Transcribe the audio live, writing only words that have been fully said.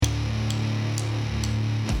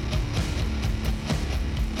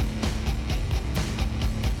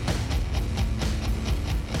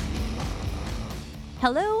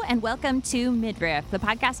Hello and welcome to Midriff, the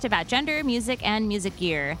podcast about gender, music, and music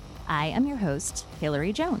gear. I am your host,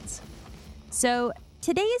 Hillary Jones. So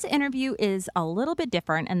today's interview is a little bit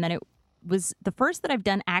different in that it was the first that I've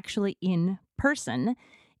done actually in person.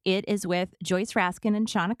 It is with Joyce Raskin and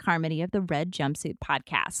Seana Carmody of the Red Jumpsuit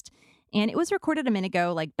podcast. And it was recorded a minute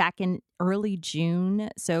ago, like back in early June.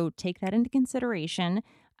 So take that into consideration.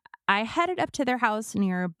 I headed up to their house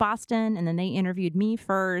near Boston, and then they interviewed me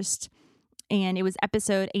first. And it was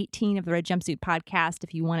episode 18 of the Red Jumpsuit podcast.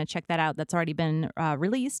 If you want to check that out, that's already been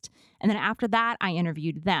released. And then after that, I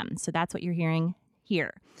interviewed them. So that's what you're hearing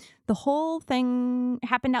here. The whole thing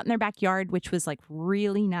happened out in their backyard, which was like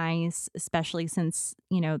really nice, especially since,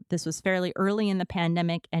 this was fairly early in the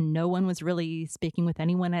pandemic and no one was really speaking with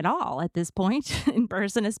anyone at all at this point, in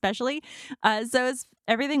person especially.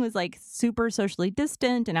 Everything was like super socially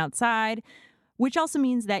distant and outside, which also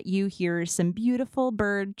means that you hear some beautiful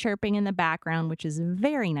bird chirping in the background, which is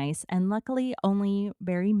very nice. And luckily, only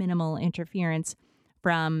very minimal interference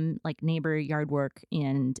from like neighbor yard work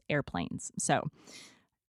and airplanes. So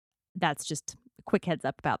that's just a quick heads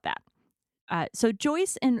up about that. So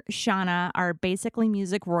Joyce and Seana are basically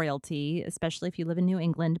music royalty, especially if you live in New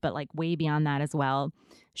England, but like way beyond that as well.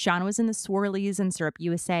 Seana was in the Swirlies and Syrup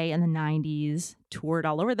USA in the 90s, toured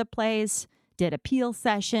all over the place, did a Peel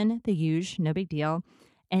session, the huge, no big deal.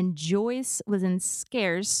 And Joyce was in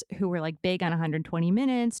Scarce, who were like big on 120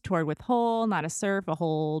 Minutes, toured with Hole, Not a Surf, a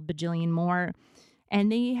whole bajillion more.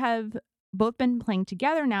 And they have both been playing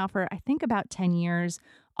together now for, I think, about 10 years,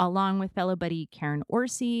 along with fellow buddy Karen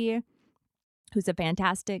Orsi, who's a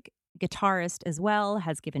fantastic guitarist as well,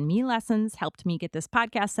 has given me lessons, helped me get this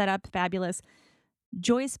podcast set up. Fabulous.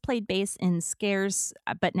 Joyce played bass in Scarce,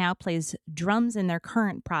 but now plays drums in their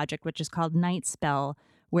current project, which is called Night Spell,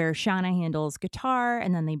 where Seana handles guitar,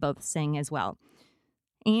 and then they both sing as well.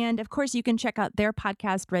 And of course, you can check out their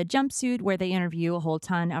podcast, Red Jumpsuit, where they interview a whole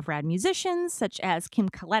ton of rad musicians, such as Kim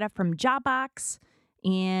Coletta from Jawbox,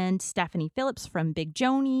 and Stephanie Phillips from Big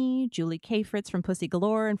Joni, Julie K. Fritz from Pussy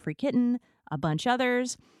Galore and Free Kitten, a bunch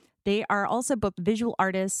others. They are also both visual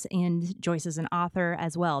artists, and Joyce is an author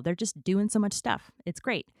as well. They're just doing so much stuff. It's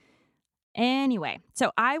great. Anyway,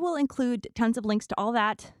 so I will include tons of links to all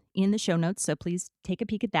that in the show notes, so please take a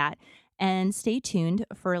peek at that. And stay tuned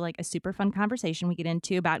for like a super fun conversation we get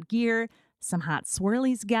into about gear, some hot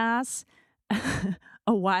Swirlies gas,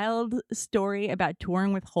 a wild story about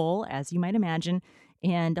touring with Hole, as you might imagine,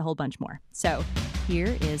 and a whole bunch more. So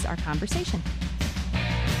here is our conversation.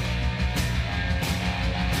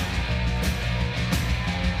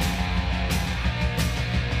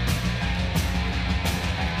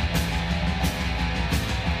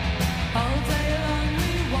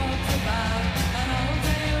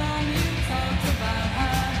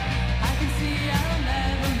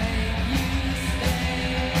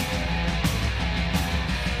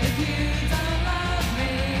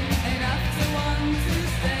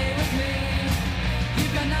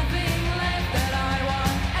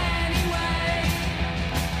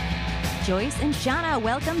 Joyce and Seana,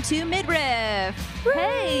 welcome to Midriff.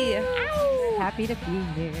 Hey. Ow. Happy to be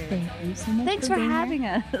here. Thank you so much. Thanks for having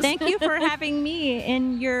us. Thank you for having me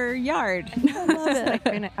in your yard. I love it. It's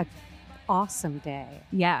been an awesome day.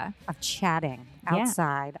 Yeah. Of chatting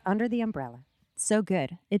outside under the umbrella. So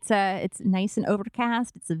good. It's nice and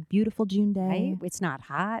overcast. It's a beautiful June day. Right? It's not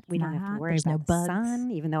hot. We don't have to worry There's about no the bugs.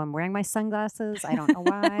 sun, even though I'm wearing my sunglasses. I don't know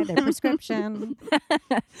why. They're prescription.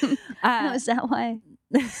 Is that why?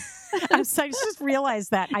 I just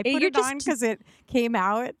realized that. I put it on because it came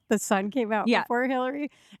out. The sun came out before Hillary.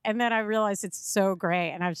 And then I realized it's so gray.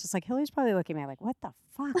 And I was just like, Hillary's probably looking at me like, what the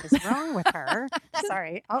fuck is wrong with her?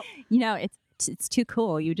 Sorry. Oh, it's too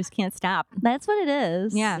cool. You just can't stop. That's what it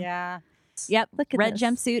is. Yeah. yeah. Yep. Look at red this.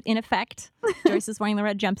 jumpsuit in effect. Joyce is wearing the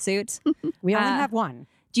red jumpsuit. We only have one.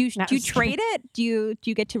 Do you trade it? Do you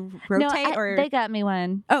get to rotate or they got me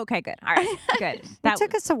one. Oh, okay, good. All right, good. It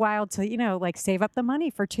took us a while to, save up the money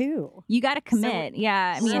for two. You got to commit.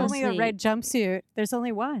 Yeah, I mean, it's only a red jumpsuit. There's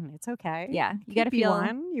only one. It's okay. Yeah, you got to feel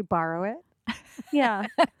one. You borrow it. Yeah.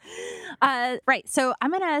 Right. So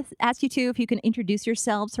I'm going to ask you two if you can introduce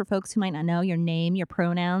yourselves for folks who might not know your name, your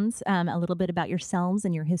pronouns, a little bit about yourselves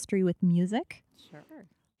and your history with music. Sure.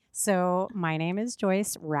 So my name is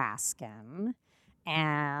Joyce Raskin,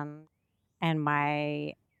 and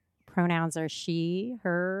my pronouns are she,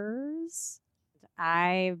 hers.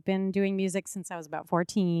 I've been doing music since I was about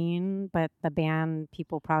 14, but the band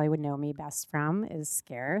people probably would know me best from is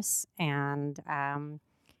Scarce, and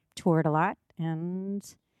toured a lot, and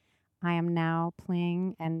I am now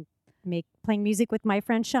playing music with my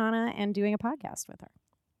friend Seana and doing a podcast with her.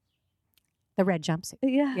 The red jumpsuit.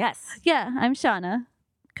 Yeah. Yes. Yeah, I'm Seana,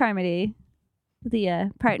 Carmody,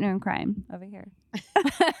 the partner in crime over here.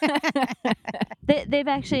 They've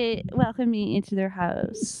actually welcomed me into their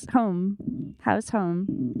home,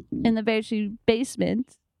 in the very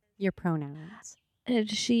basement. Your pronouns. And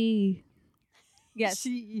she, Yes.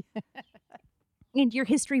 She. And your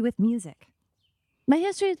history with music. my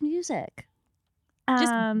history with music.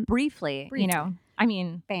 Just briefly, you know. I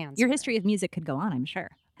mean, Fans. your history of music could go on, I'm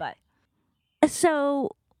sure. But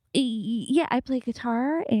So, yeah, I play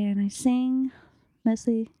guitar and I sing,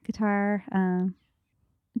 mostly guitar.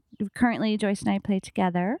 Currently, Joyce and I play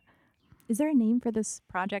together. is there a name for this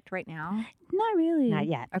project right now? Not really. Not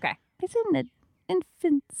yet. Okay. It's in the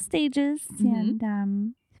infant stages, Mhm.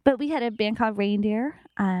 and but we had a band called Reindeer,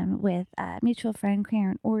 with mutual friend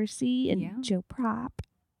Karen Orsi and Yeah. Joe Prop,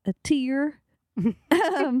 a tear.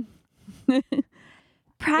 um,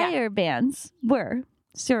 prior bands were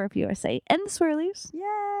Syrup USA and the Swirlies. Yay.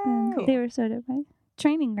 And they were sort of my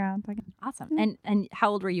training ground. Like, Awesome. Yeah. And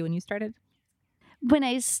how old were you when you started? when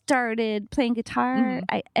I started playing guitar,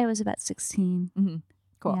 I was about 16. Mm-hmm.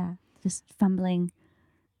 Cool. Yeah, just fumbling,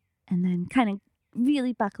 and then kind of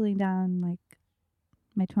really buckling down like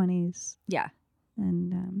my 20s. Yeah.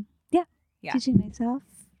 And Yeah. teaching myself,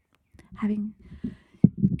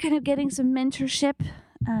 getting some mentorship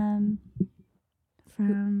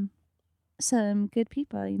from some good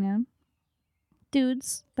people,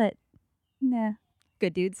 dudes, but nah,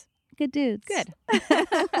 Good dudes. good dudes. Good.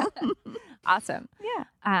 Awesome. Yeah.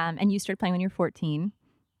 And you started playing when you were 14.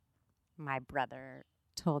 My brother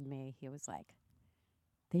told me, he was like,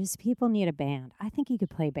 these people need a band. I think you could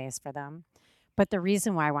play bass for them. But the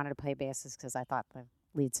reason why I wanted to play bass is because I thought the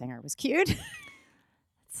lead singer was cute.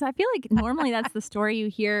 So I feel like normally that's the story you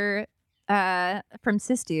hear from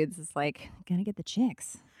cis dudes. It's like, gonna get the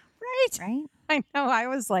chicks. Right. Right? I know. I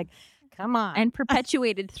was like, come on. And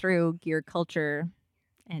perpetuated through gear culture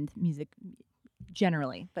and music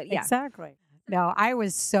generally. But yeah. Exactly. No, I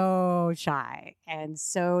was so shy and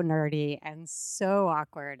so nerdy and so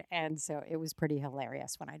awkward. And so it was pretty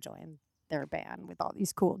hilarious when I joined their band with all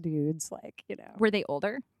these cool dudes. Like, Were they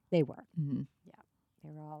older? they were. Mm-hmm. They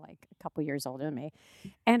were all like a couple years older than me.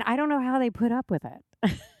 And I don't know how they put up with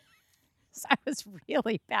it. So I was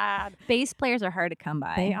really bad. Bass players are hard to come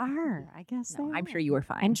by. They are. I guess No, they I'm are. sure you were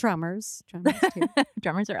fine. And drummers. Drummers too.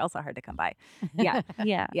 Drummers are also hard to come by. Yeah.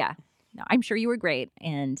 Yeah. Yeah. No, I'm sure you were great.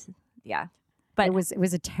 And yeah. But it was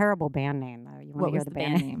a terrible band name though. You want what to hear was the the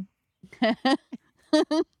band name? name?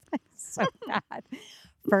 So bad.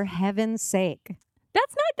 For heaven's sake.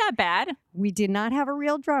 That's not that bad. We did not have a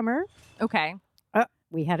real drummer. Okay.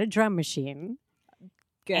 We had a drum machine.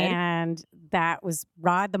 Good. And that was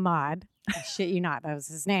Rod the Mod. I shit you not. That was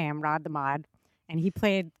his name, Rod the Mod. And he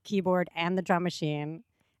played keyboard and the drum machine.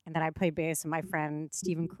 And then I played bass, and my friend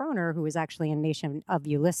Stephen Croner, who was actually in Nation of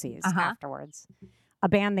Ulysses afterwards. A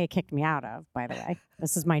band they kicked me out of, by the way.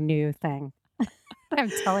 This is my new thing. I'm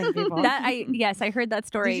telling people. Yes, I heard that Did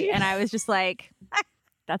story you? and I was just like,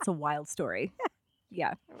 that's a wild story.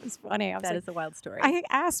 Yeah. It was funny. That is a wild story. I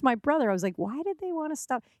asked my brother, I was like, why did they want to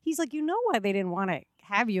stop? He's like, you know why they didn't want to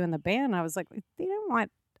have you in the band? I was like, they didn't want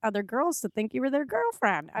other girls to think you were their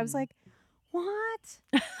girlfriend. I was like, what?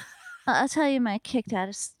 I'll tell you my kicked out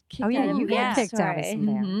of Oh, yeah, of you band got kicked out of story. some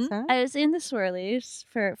bands, huh? I was in the Swirlies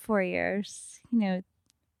for 4 years,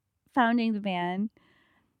 founding the band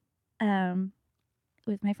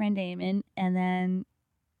with my friend Damon. And then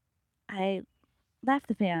I left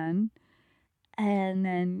the band. And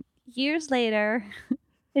then years later,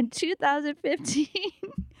 in 2015,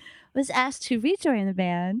 was asked to rejoin the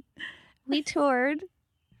band. We toured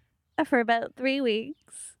for about 3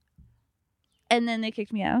 weeks. And then they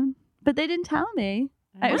kicked me out. But they didn't tell me.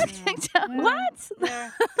 I was kicked out. What? Yeah.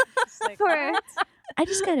 It's like, For- what? I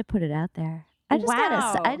just got to put it out there. I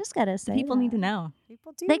just gotta say People that. need to know.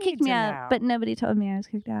 People do They need kicked me to out, know. but nobody told me I was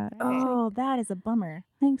kicked out. Right. Oh, that is a bummer.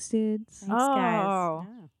 Thanks, dudes. Thanks, guys. Oh.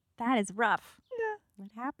 Yeah, That is rough. it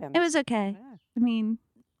happens. It was okay. Yeah. I mean,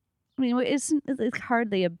 it's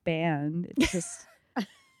hardly a band. It's just,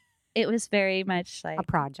 it was very much like A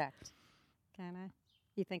project, kind of.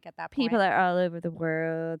 You think at that point? people are all over the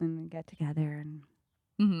world and we get together and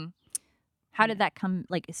Mm-hmm. How did that come?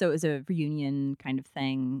 So it was a reunion kind of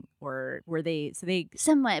thing, or were they? So they.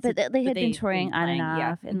 somewhat, but they had been touring been on and playing,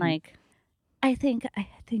 yeah. off, and Mhm. I think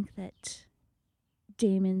that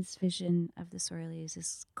Damon's vision of the Swirlies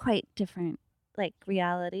is quite different, like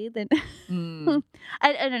reality than Mm.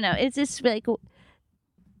 I don't know. It's just like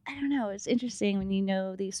I don't know. It's interesting when you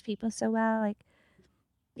know these people so well. Like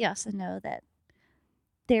you also know that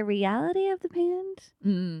their reality of the band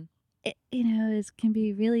Mm. it, can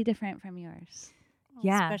be really different from yours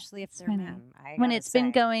Yeah. Especially if It's they're funny. men. when it's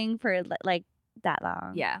been going for like that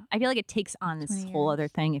long. Yeah. I feel like it takes on this 20 whole other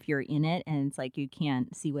years. thing if you're in it and it's like you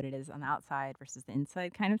can't see what it is on the outside versus the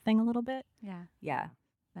inside kind of thing a little bit. Yeah. Yeah.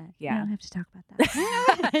 But Yeah. we don't have to talk about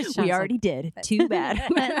that. Sounds We like- already did. Too bad.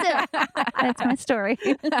 That's my story.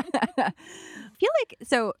 I feel like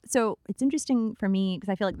so it's interesting for me because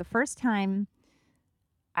I feel like the first time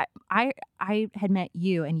I had met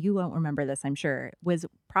you, and you won't remember this, I'm sure, was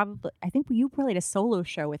probably, I think you played a solo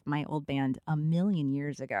show with my old band a million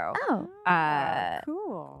years ago. Oh.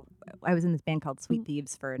 Cool. I was in this band called Sweet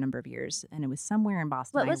Thieves for a number of years, and it was somewhere in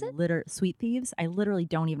Boston. What was it? Sweet Thieves. I literally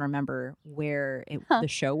don't even remember where Huh. the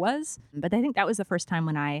show was, but I think that was the first time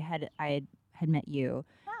when I had met you,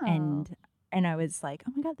 Oh. and I was like,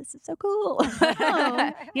 oh my God, this is so cool.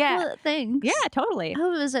 Oh. Yeah. Well, thanks. Yeah, totally. I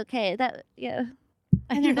hope it was okay. Yeah.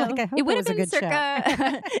 I You're don't know. like, I hope It would have was a been good show.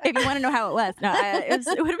 circa, if you want to know how it was. No, it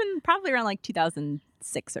would have been probably around like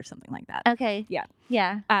 2006 or something like that. Okay. Yeah.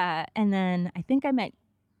 Yeah. And then I think I met,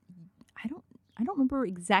 I don't remember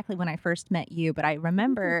exactly when I first met you, but I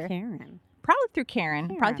remember Karen. probably through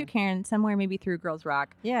Karen, somewhere maybe through Girls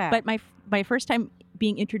Rock. Yeah. But my first time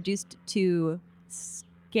being introduced to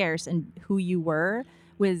Scarce and who you were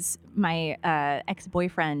was my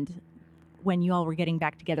ex-boyfriend. When you all were getting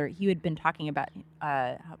back together, he had been talking about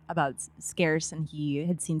Scarce, and he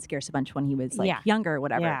had seen Scarce a bunch when he was like younger or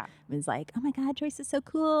whatever. Yeah. It was like, oh my God, Joyce is so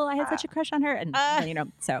cool. I had such a crush on her, and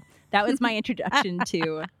so that was my introduction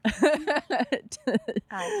to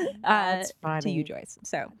That's to funny. you, Joyce.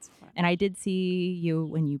 So, That's funny. and I did see you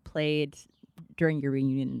when you played during your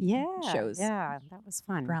reunion shows. Yeah, that was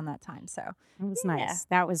fun. Around that time. So It was Yeah. nice.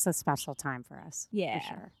 That was a special time for us. yeah, For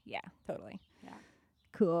sure. yeah, totally. Yeah.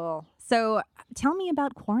 Cool. So tell me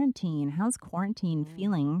about quarantine. How's quarantine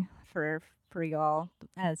feeling for y'all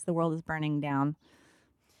as the world is burning down?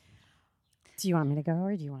 Do you want me to go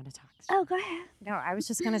or do you want to talk? Oh, go ahead. No, I was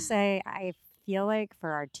just going to say, I feel like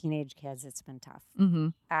for our teenage kids, it's been tough.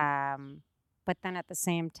 Mm-hmm. But then at the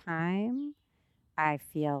same time, I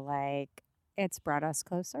feel like it's brought us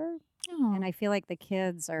closer. And I feel like the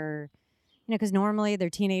kids are, because normally they're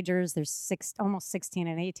teenagers, they're almost 16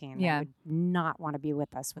 and 18. Yeah. They would not want to be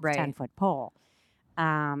with us with Right. a 10-foot pole.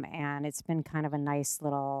 And it's been kind of a nice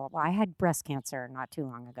little, I had breast cancer not too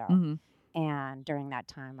long ago. Mm-hmm. And during that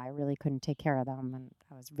time, I really couldn't take care of them. And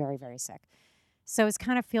I was very, very sick. So it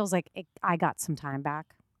kind of feels like I got some time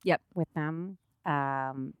back with them.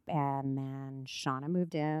 And then Shauna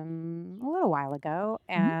moved in a little while ago.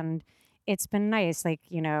 And it's been nice, like,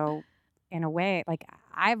 in a way, like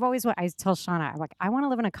I tell Shauna, I'm like, I want to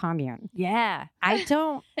live in a commune. Yeah. I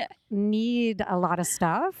don't need a lot of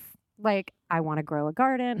stuff. Like, I want to grow a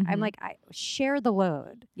garden. I'm Mhm. like, I share the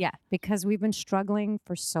load. Yeah. Because we've been struggling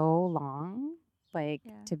for so long, like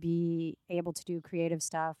Yeah. to be able to do creative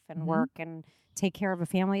stuff and Mhm. work and take care of a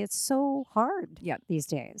family. It's so hard Yep. these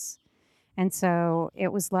days. And so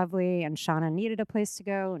it was lovely, and Shauna needed a place to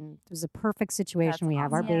go, and it was a perfect situation. That's We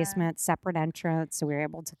have our awesome. Yeah. basement, separate entrance, so we were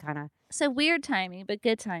able to kind of, So weird timing, but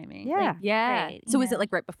good timing. Yeah. Like, Yeah. great, So you was it know?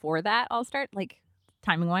 like right before that all start, like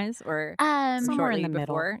timing wise, or somewhere in shortly the middle.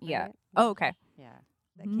 before? Yeah. right? Oh, okay. Yeah,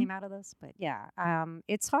 that Mhm. came out of this. But yeah,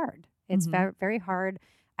 it's hard. It's Mhm. very, very hard.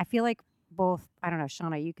 I feel like both, I don't know,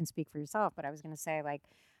 Shauna, you can speak for yourself, but I was going to say, like,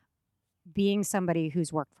 being somebody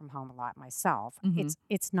who's worked from home a lot myself, Mhm.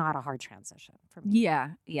 it's not a hard transition for me.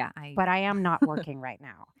 Yeah. Yeah. But I am not working right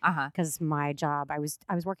now Uh-huh. because my job, I was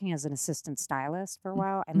working as an assistant stylist for a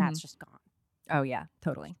while, and that's just gone. Oh yeah,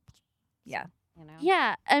 totally. Yeah.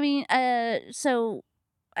 Yeah, I mean, so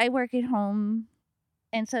I work at home,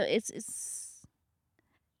 and so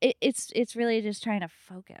it's really just trying to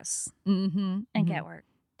focus Mm-hmm. and get work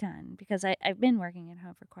done because I've been working at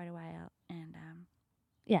home for quite a while, and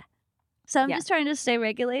yeah. So I'm Yeah. just trying to stay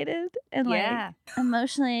regulated and Yeah. like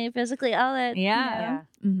emotionally, physically, all that. you Yeah. know. Yeah.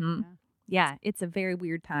 Mm-hmm. Yeah. Yeah. It's a very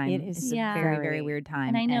weird time. It is It's Yeah. a very, very very- weird time.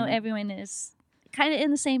 And I know everyone is kind of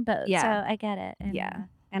in the same boat. Yeah. So I get it. And, Yeah.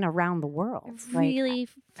 And around the world. I Like, really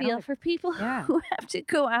feel like- for people Yeah. who have to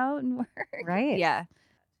go out and work. right. Yeah.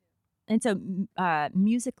 And so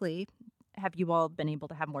musically, have you all been able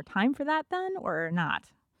to have more time for that then or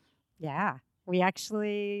not? Yeah. We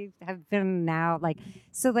actually have been now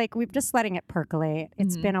we're just letting it percolate.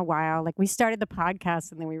 It's Mhm. been a while. Like, we started the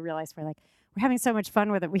podcast and then we realized we're having so much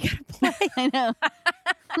fun with it. We got to play. I know.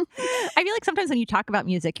 I feel like sometimes when you talk about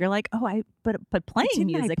music, you're like, oh, but playing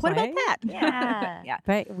Didn't I music. What about play? that? Yeah. Yeah.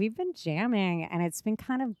 But we've been jamming, and it's been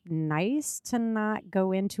kind of nice to not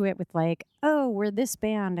go into it with like, oh, we're this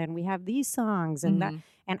band and we have these songs and that. Mhm.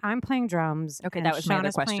 And I'm playing drums. Okay, and that was my other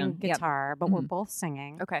Shauna's playing question. Yep. guitar, but we're Mhm. both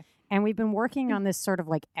singing. Okay. And we've been working on this sort of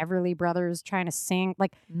like Everly Brothers trying to sing.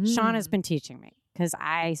 Like Shauna's been teaching me because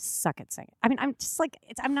I suck at singing. I mean, I'm just like,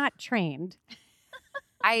 I'm not trained.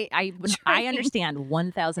 I understand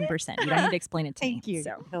 1,000%. You don't need to explain it to me. Thank you,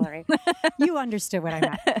 So. Hillary. You understood what I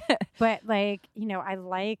meant. But like, I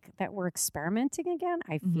like that we're experimenting again.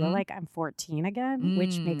 I feel Mhm. like I'm 14 again,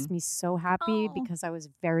 which makes me so happy Oh. because I was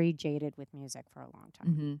very jaded with music for a long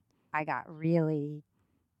time. Mhm. I got really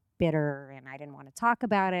bitter and I didn't want to talk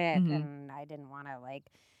about it Mhm. and I didn't want to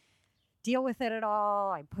like deal with it at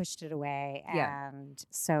all. I pushed it away. Yeah. And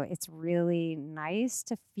so it's really nice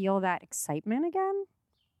to feel that excitement again.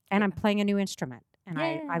 And I'm playing a new instrument and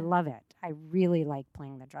I Yeah. love it. I really like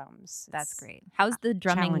playing the drums. That's It's great. How's the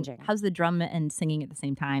drumming? challenging. How's the drum and singing at the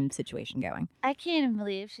same time situation going? I can't even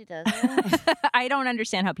believe she does it. I don't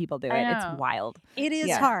understand how people do it. I know. It's wild. It is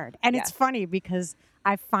Yeah. hard. And Yeah. it's funny because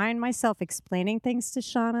I find myself explaining things to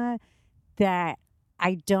Shauna that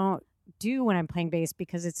I don't do when I'm playing bass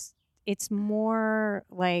because it's more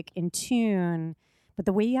like in tune. But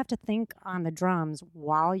the way you have to think on the drums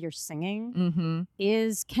while you're singing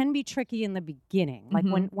Mm-hmm. can be tricky in the beginning. Like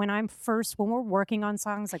when we're working on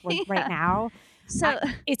songs, like Yeah. right now, So,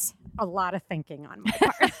 it's a lot of thinking on my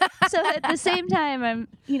part. so at the same time,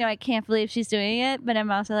 I can't believe she's doing it, but I'm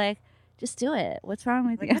also like, just do it. What's wrong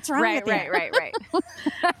with Like, you? what's wrong Right, with right. you?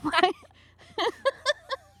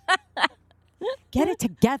 Get it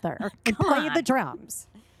together and Come play on. the drums.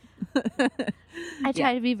 I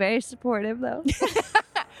try to be very supportive, though.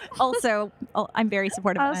 Also, I'm very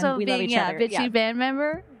supportive. Also, and we love being each other. bitchy band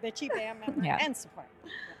member. Bitchy band member Yeah. and support.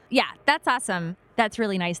 Yeah, that's awesome. That's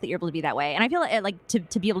really nice that you're able to be that way. And I feel like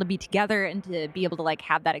to be able to be together and to be able to like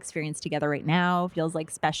have that experience together right now feels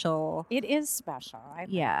like special. It is special. I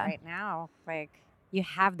think Yeah. right now, like you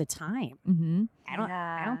have the time. Mm-hmm.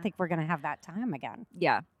 I don't think we're gonna have that time again.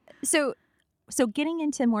 Yeah. So getting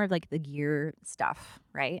into more of like the gear stuff,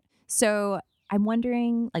 right? So I'm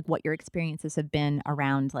wondering like what your experiences have been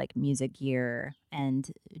around like music gear and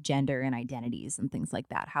gender and identities and things like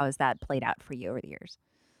that. How has that played out for you over the years?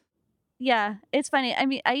 Yeah, it's funny. I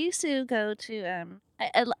mean, I used to go to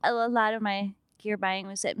a lot of my gear buying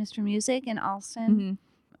was at Mr. Music in Alston, Mm-hmm.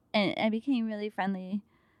 and I became really friendly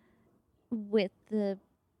with the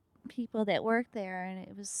people that worked there, and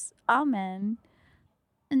it was all men.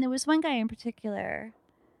 And there was one guy in particular.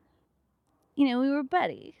 We were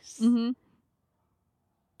buddies, Mm-hmm.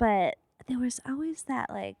 but there was always that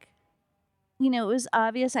like, it was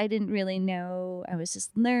obvious I didn't really know. I was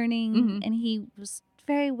just learning, Mhm. and he was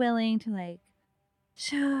very willing to like,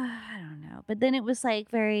 sure, I don't know. But then it was like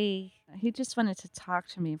he just wanted to talk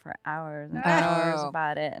to me for hours and hours Oh.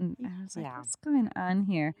 about it. And I was like, Yeah. what's going on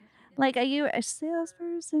here? Like, are you a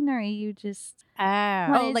salesperson or are you just... Oh,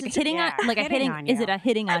 What Oh, is like it? hitting on, like a hitting. on Is you. it a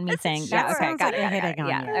hitting on me thing? That Yeah. Okay. sounds Got like it. a got it, hitting got it. on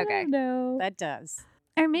Yeah. you. I Okay. don't know. that does.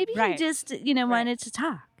 Or maybe Right. he just, wanted to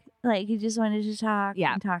talk. Like, he just wanted to talk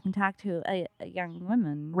Yeah. and talk to a young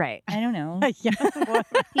woman. Right. I don't know. Yeah.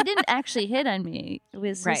 He didn't actually hit on me. It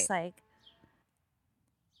was Right. just like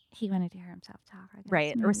he wanted to hear himself talk. I guess.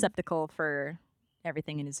 Right. A Maybe. receptacle for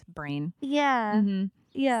everything in his brain. Yeah. Mm-hmm.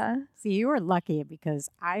 Yeah. See, you were lucky because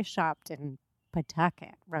I shopped in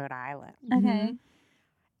Pawtucket, Rhode Island. Okay.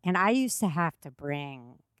 And I used to have to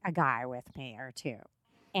bring a guy with me or two.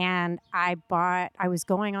 And I was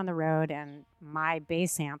going on the road and my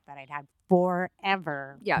bass amp that I'd had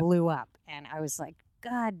forever Yeah. blew up. And I was like,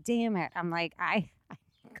 God damn it. I'm like, I'm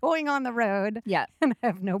going on the road Yeah. and I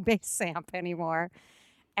have no bass amp anymore.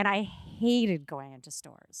 And I hated going into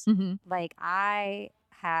stores. Mm-hmm. Like I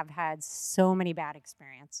have had so many bad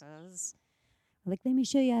experiences. Like, let me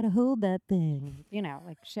show you how to hold that thing,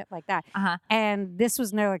 like shit like that. Uh-huh. And this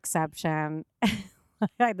was no exception.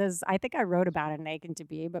 I think I wrote about it in Aiken to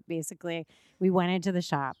Be, but basically we went into the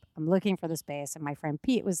shop. I'm looking for the space, and my friend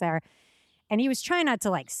Pete was there. And he was trying not to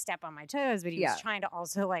like step on my toes, but he Yeah. was trying to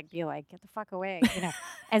also like be like, get the fuck away,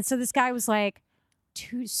 And so this guy was like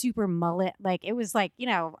too super mullet. Like it was like,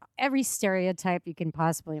 every stereotype you can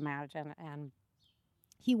possibly imagine. And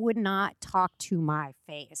he would not talk to my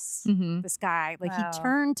face. Mm-hmm. This guy, like Wow. he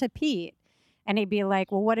turned to Pete and he'd be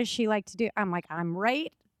like, well, what does she like to do? I'm like, I'm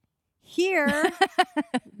right here.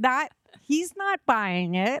 He's not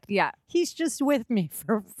buying it. Yeah. He's just with me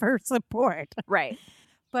for support. Right.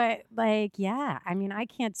 But like, yeah, I mean, I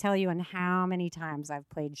can't tell you in how many times I've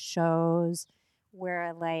played shows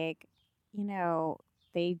where like,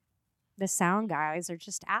 the sound guys are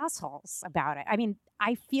just assholes about it. I mean,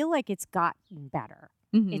 I feel like it's gotten better.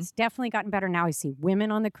 Mhm. It's definitely gotten better now. I see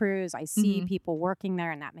women on the cruise. I see Mhm. people working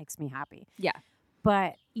there, and that makes me happy. Yeah.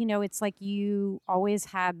 But, it's like you always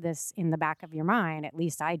had this in the back of your mind, at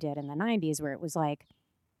least I did in the 90s, where it was like,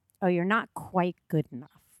 oh, you're not quite good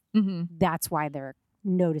enough. Mhm. That's why they're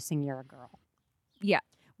noticing you're a girl. Yeah.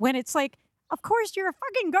 When it's like, of course you're a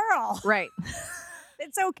fucking girl. Right.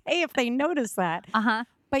 It's okay if they notice that. Uh-huh.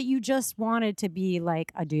 But you just wanted to be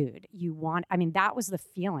like a dude. That was the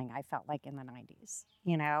feeling I felt like in the 90s,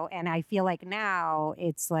 And I feel like now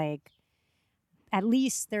it's like, at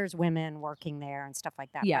least there's women working there and stuff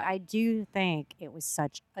like that. Yeah. But I do think it was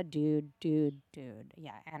such a dude.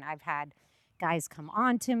 Yeah. And I've had guys come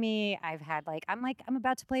on to me. I've had I'm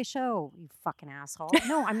about to play a show, you fucking asshole.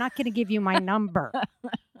 No, I'm not going to give you my number.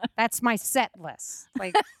 That's my set list.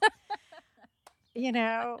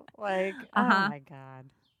 Oh my God.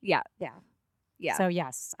 Yeah. Yeah. Yeah. So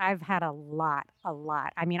yes, I've had a lot.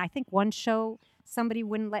 I mean, I think one show somebody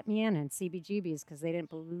wouldn't let me in CBGB's because they didn't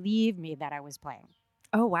believe me that I was playing.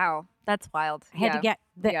 Oh, wow. That's wild. I had to get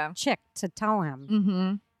the Yeah. chick to tell him.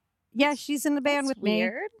 Mm-hmm. Yeah, she's in the band That's with me.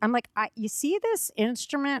 weird. I'm like, you see this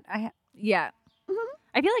instrument? Yeah. Mhm.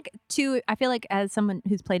 I feel like as someone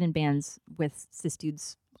who's played in bands with cis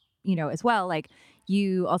dudes, as well,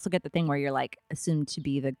 you also get the thing where you're assumed to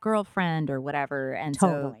be the girlfriend or whatever. And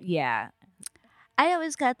Totally. so, yeah. I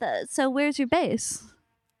always got so where's your bass?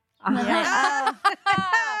 Yeah.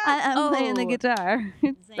 I'm playing the guitar.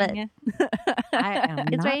 But Zing. I am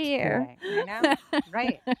It's not right here. playing, Right.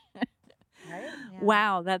 Right? Yeah.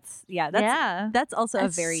 Wow, that's also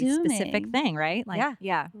That's a very specific assuming. thing, right?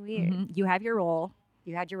 Yeah. Weird. Mhm. You have your role.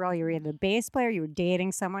 You had your role. You were either the bass player, you were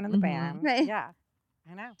dating someone in the Mhm. band. Right. Yeah.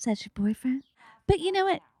 I know. Is that your boyfriend? But you know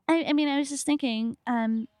what? I mean, I was just thinking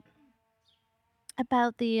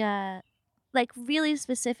about the really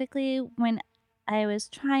specifically when I was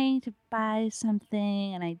trying to buy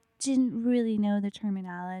something and I didn't really know the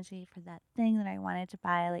terminology for that thing that I wanted to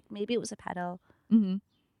buy. Like maybe it was a pedal. Mm-hmm.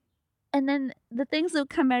 And then the things that would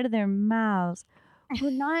come out of their mouths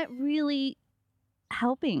were not really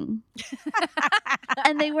helping.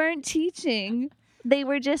 And they weren't teaching. They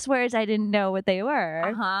were just words I didn't know what they were.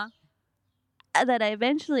 Uh-huh. That I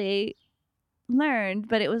eventually learned,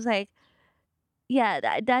 but it was like, yeah,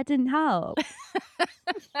 that didn't help.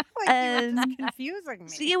 You're just confusing me.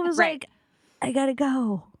 See, it was Right. like, I gotta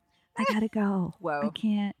go. Whoa. I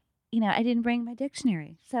can't. I didn't bring my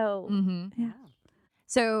dictionary, so Mm-hmm. yeah.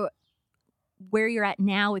 So where you're at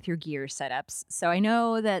now with your gear setups. So I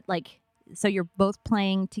know that so you're both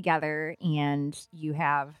playing together and you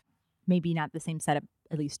have maybe not the same setup,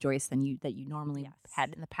 at least Joyce, that you normally Yes.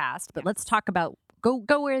 had in the past. But Yes. let's talk about go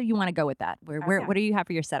where you want to go with that. Where Okay. what do you have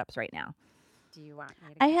for your setups right now? Do you want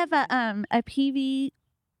me to I go have first? a PV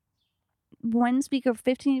one speaker,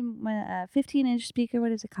 15-inch speaker.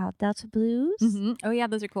 What is it called? Delta Blues. Mm-hmm. Oh yeah,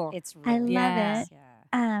 those are cool. It's I really love nice. it.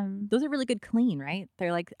 Yeah. Those are really good clean, right?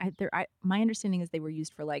 They're my understanding is they were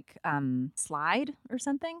used for slide or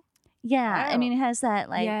something. Yeah, I Oh. mean it has that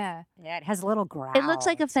Yeah. Yeah, it has a little growl. It looks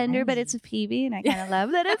like a Fender, but it's a PV, and I kind of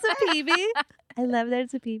love that it's a PV. I love that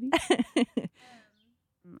it's a PV.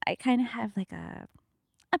 I kind of have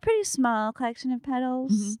a pretty small collection of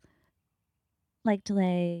pedals, Mhm. like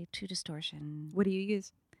delay to distortion. What do you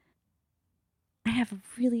use? I have a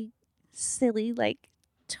really silly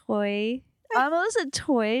toy, almost a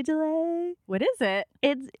toy delay. What is it?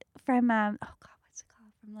 It's from oh god, what's it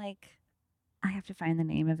called? From I have to find the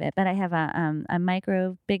name of it, but I have a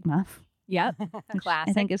micro Big Muff. Yep. Which Classic.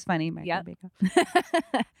 I think is funny. Micro Yep. Big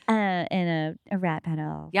Muff. And a rat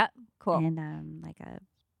pedal. Yep. Cool. And a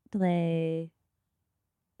delay.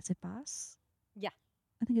 Is it Boss? Yeah.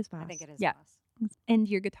 I think it's Boss. I think it is. Yeah. Boss. And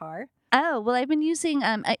your guitar? Oh well, I've been using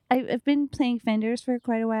I've been playing Fenders for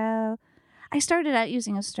quite a while. I started out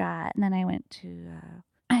using a Strat, and then I went to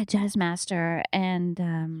a Jazz Master,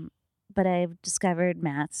 and but I've discovered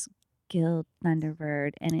Matt's Guild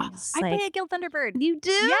Thunderbird, and it's I play a Guild Thunderbird. you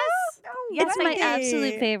do. Yes. No It's my way.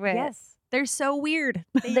 absolute favorite. Yes. They're so weird.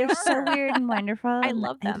 They're so are. weird and wonderful. I and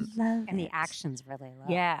love them. I love And the it. action's really low.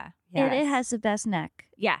 Yeah. It has the best neck.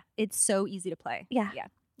 Yeah. It's so easy to play. Yeah.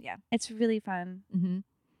 Yeah. It's really fun. Mm-hmm.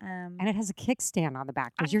 And it has a kickstand on the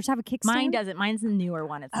back. Does yours have a kickstand? Mine doesn't. Mine's the newer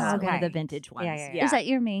one. It's not one of Okay. the vintage ones. Yeah. Is that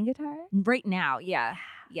your main guitar? Right now, yeah.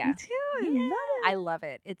 Yeah. Me too. I love it. I love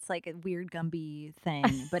it. It's like a weird Gumby thing,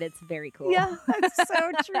 but it's very cool. Yeah. That's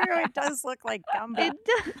so true. It does look like Gumby. It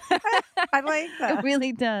does. I like that. It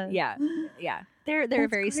really does. Yeah. Yeah. They're a That's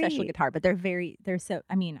very special great. guitar, but they're so,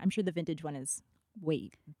 I mean, I'm sure the vintage one is way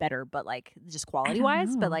better, but like just quality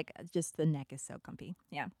wise, but know. like just the neck is so comfy.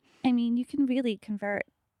 Yeah. I mean, you can really convert,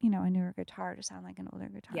 a newer guitar to sound like an older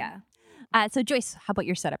guitar. Yeah. So Joyce, how about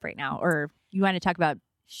your setup right now? Or you want to talk about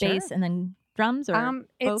bass and then drums, or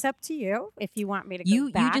it's both? up to you if you want me to go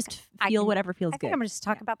You back. just feel whatever feels I good. think I'm going to just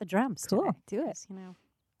talk about the drums. Cool. Today, Do it. 'cause,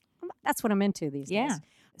 that's what I'm into these days.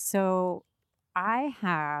 So I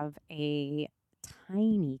have a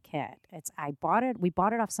tiny kit. We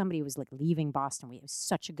bought it off somebody who was like leaving Boston. It was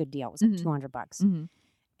such a good deal. It was like $200.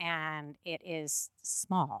 And it is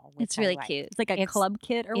small. It's really cute. It's like a club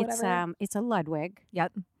kit or whatever. It's a Ludwig.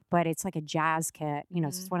 Yep. But it's like a jazz kit.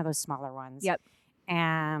 It's just one of those smaller ones. Yep.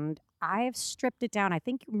 And I've stripped it down. I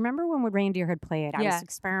think, remember when Reindeer had played, I Yeah. was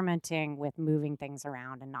experimenting with moving things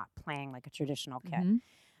around and not playing like a traditional kit Mhm.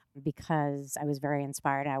 because I was very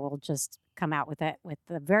inspired. I will just come out with it. With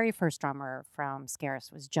the very first drummer from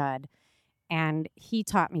Scarce was Judd. And he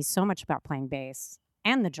taught me so much about playing bass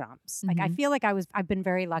and the drums. Like I feel like I've been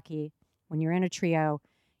very lucky. When you're in a trio,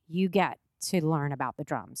 you get to learn about the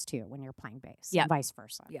drums too when you're playing bass. Yeah. And vice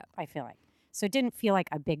versa. Yeah. I feel like. So it didn't feel like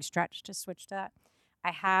a big stretch to switch to that. I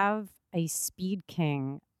have a Speed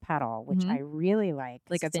King pedal, which I really like.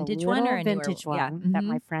 Like a It's vintage little one or a newer vintage one? one Yeah. that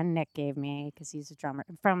my friend Nick gave me because he's a drummer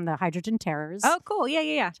from the Hydrogen Terrors. Oh, cool.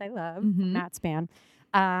 Yeah. Which I love. Mhm. Matt's band.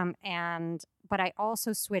 But I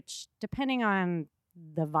also switch depending on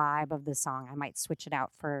the vibe of the song. I might switch it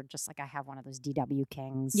out for just like I have one of those DW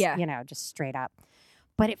Kings. Yeah. Just straight up.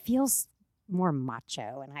 But it feels more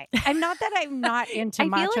macho, and I'm not that I'm not into I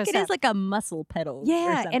macho feel like it stuff. is like a muscle pedal. Yeah, or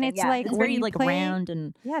and something. it's Yeah. like it's when very you like play- round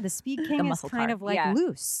and Yeah, the Speed King is muscle kind car. of like Yeah.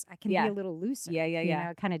 loose. I can be Yeah. a little looser.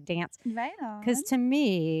 Yeah. Kind of dance. Right on. Because to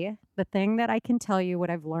me, the thing that I can tell you what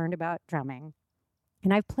I've learned about drumming,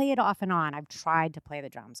 and I've played off and on. I've tried to play the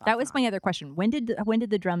drums. that was my other question. When did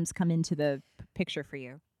the drums come into the picture for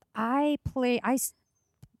you?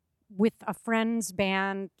 With a friend's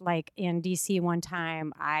band, like in DC one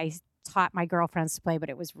time. I taught my girlfriends to play, but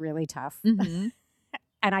it was really tough. Mm-hmm.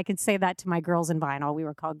 And I can say that to my girls in vinyl. We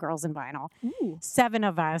were called Girls in Vinyl. Ooh. 7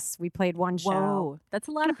 of us. We played one show. Whoa, that's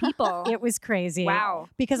a lot of people. It was crazy. Wow.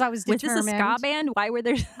 Because I was Was determined. this a ska band? Why were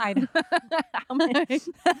there? I know. How many?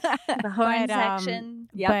 the horn but, section.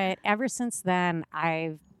 Yep. But ever since then,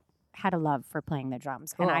 I've had a love for playing the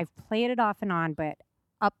drums. Cool. And I've played it off and on, but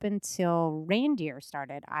up until Reindeer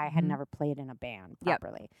started, I had Mhm. never played in a band Yep.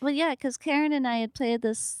 properly. Well, yeah, because Karen and I had played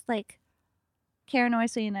this, Karen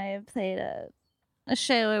Orsi and I had played a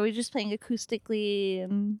show where we were just playing acoustically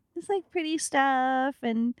and it's pretty stuff.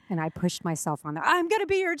 And And I pushed myself on that. I'm going to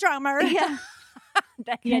be your drummer. yeah,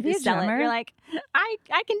 You had be to a sell it. drummer? You're like, I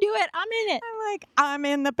can do it. I'm in it. I'm like, I'm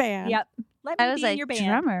in the band. Yep. Let me I was be in like, your band.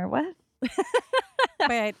 drummer, what?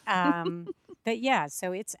 But yeah,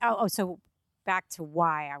 so it's, so back to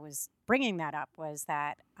why I was bringing that up was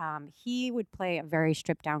that he would play a very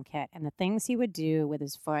stripped down kit, and the things he would do with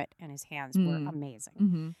his foot and his hands were amazing.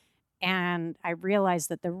 Mm-hmm. And I realized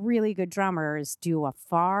that the really good drummers do a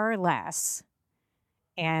far less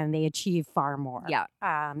and they achieve far more. Yeah.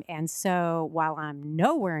 And so while I'm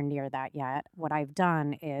nowhere near that yet, what I've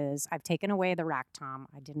done is I've taken away the rack tom.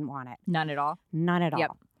 I didn't want it. None at all. None at Yep.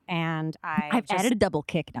 all. And I've added a double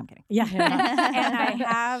kick. No, I'm kidding. Yeah. And I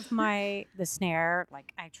have the snare,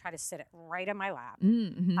 I try to sit it right on my lap.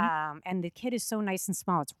 Mm-hmm. And the kit is so nice and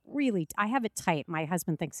small. It's really, I have it tight. My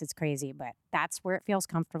husband thinks it's crazy, but that's where it feels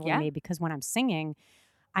comfortable Yeah. to me because when I'm singing,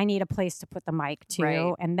 I need a place to put the mic too.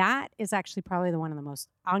 Right. And that is actually probably one of the most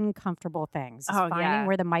uncomfortable things. Is Oh, finding yeah.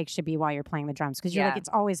 where the mic should be while you're playing the drums because you're Yeah. it's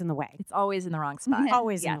always in the way. It's always in the wrong spot.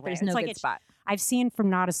 Always in Yeah, the way. there's It's no like good spot. I've seen from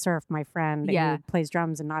Not a Surf, my friend Yeah. who plays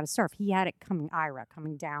drums in Not a Surf. He had it coming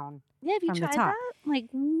down. Yeah, have you From the tried top.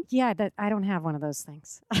 that? Yeah, that I don't have one of those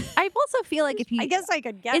things. I also feel like if you, I guess I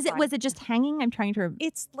could get one. was it just hanging? I'm trying to.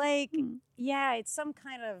 It's like, Hmm. yeah, it's some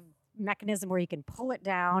kind of mechanism where you can pull it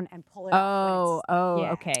down and pull it up. Oh,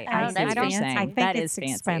 yeah. okay. Oh, I see that's what you're fancy. saying. I think That it's is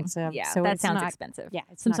fancy. expensive, Yeah, so that it's sounds not- expensive. Yeah,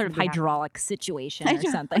 it's Some not sort of gonna be happening. hydraulic situation or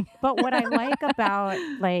something. But what I like about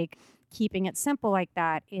keeping it simple like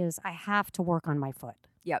that is I have to work on my foot.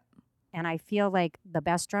 Yep. And I feel like the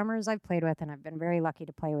best drummers I've played with, and I've been very lucky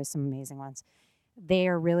to play with some amazing ones, they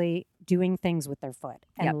are really doing things with their foot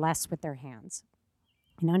and Yep. less with their hands.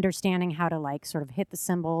 And understanding how to sort of hit the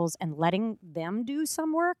cymbals and letting them do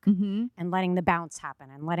some work Mm-hmm. and letting the bounce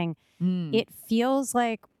happen and letting it feels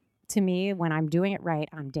like to me when I'm doing it right,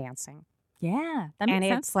 I'm dancing. Yeah, that And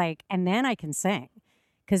makes it's sense. and then I can sing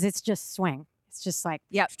because it's just swing. It's just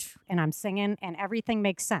Yep. and I'm singing and everything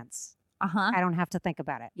makes sense. Uh-huh. I don't have to think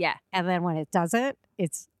about it. Yeah. And then when it doesn't,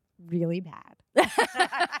 it's really bad.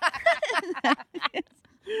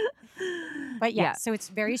 But so it's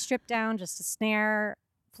very stripped down, just a snare,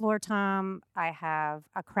 floor tom. I have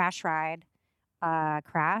a crash ride,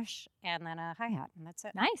 crash, and then a hi-hat, and that's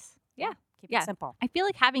it. Nice. Yeah. Keep it simple. I feel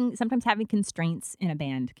like sometimes having constraints in a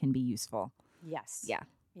band can be useful. Yes. Yeah.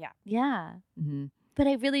 Yeah. Mm-hmm. But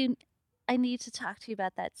I need to talk to you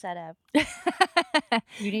about that setup.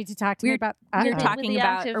 You need to talk to me about. We were with talking the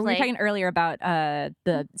about, octave, or we were like- talking earlier about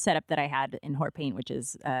the setup that I had in Hort Paint, which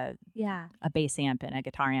is a bass amp and a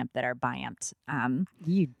guitar amp that are bi-amped.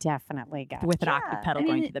 You definitely got with an Yeah. octave pedal I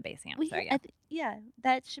mean, going to the bass amp. So yeah,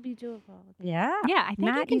 that should be doable. Yeah. yeah, I think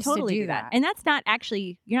Matt you can used to totally do do that. that. And that's not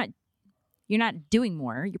actually you're not doing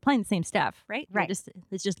more. You're playing the same stuff, right? Right.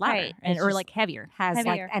 It's just louder Right. and It's or just like heavier. has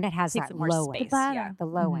Heavier. and it has Takes that up more low space. end, The bottom. Yeah. the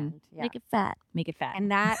low Mhm. end. Yeah. Make it fat. Make it fat.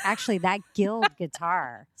 And that guild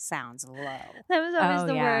guitar sounds low. That was always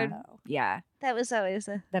the yeah. word. Yeah. That was always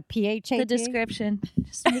The PHAT. the description.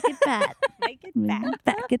 Just make it fat. Make it Make fat.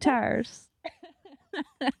 fat guitars.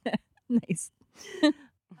 Nice.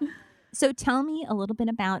 So tell me a little bit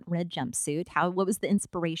about Red Jumpsuit. What was the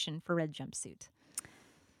inspiration for Red Jumpsuit?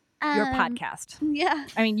 Your podcast. Yeah.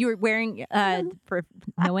 I mean, you were wearing for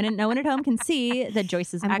no one at home can see that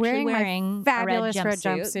Joyce is I'm actually wearing wearing fabulous a red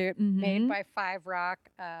jumpsuit Mhm. made by Five Rock.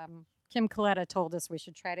 Kim Coletta told us we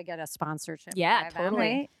should try to get a sponsorship. Yeah, by them. totally.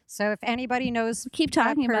 Right. So if anybody knows Keep a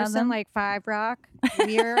talking about person them. like Five Rock,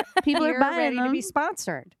 we're People are we're buying ready to be them.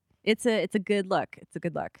 sponsored. It's a good look. It's a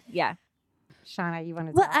good look. Yeah. Shauna, you want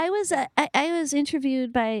to? Well, I was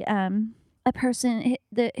interviewed by a person.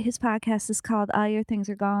 His podcast is called All Your Things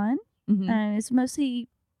Are Gone. Mhm. And it's mostly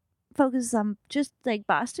focused on just like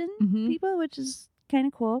Boston Mhm. people, which is kind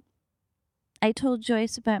of cool. I told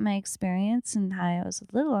Joyce about my experience and how I was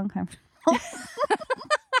a little uncomfortable.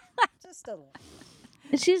 just a little.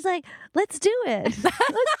 And she's like, let's do it.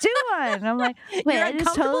 Let's do one. And I'm like, wait, You're I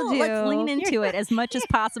just told uncomfortable? you. Let's lean into it as much as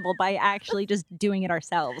possible by actually just doing it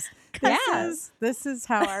ourselves. This is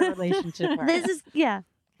how our relationship works. This is, yeah.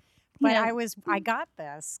 But Yeah. I got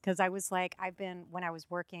this because I was like, when I was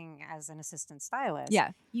working as an assistant stylist.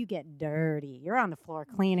 Yeah. You get dirty. You're on the floor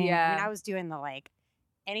cleaning. I Yeah. mean, I was doing the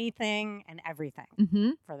anything and everything Mm-hmm.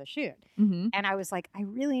 for the shoot. Mm-hmm. And I was like, I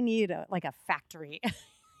really need a factory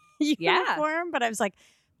Yeah. uniform. But I was like,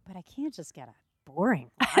 but I can't just get a boring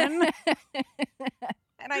one.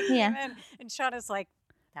 And I came in and Shauna's like,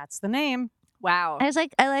 that's the name. Wow. I was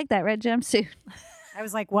like, I like that red jumpsuit. I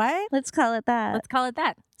was like, what? Let's call it that. Let's call it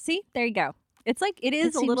that. See, there you go. It's like it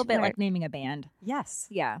is It a little seems bit to like work. naming a band. Yes.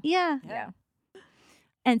 Yeah. Yeah. Yeah.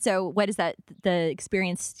 And so, what is that? The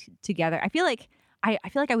experience together. I feel like I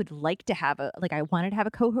I would like to have I wanted to have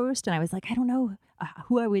a co-host, and I was like, I don't know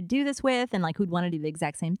who I would do this with, and who'd want to do the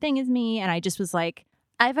exact same thing as me, and I just was like,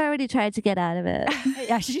 I've already tried to get out of it.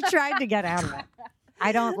 Yeah, she tried to get out of it.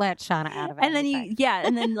 I don't let Shauna out of it. and then you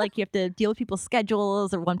have to deal with people's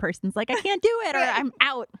schedules, or one person's like, I can't do it, or Right. I'm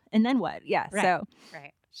out, and then what? Yeah. Right. So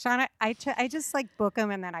Right. Shauna, I just book them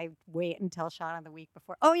and then I wait until Shauna the week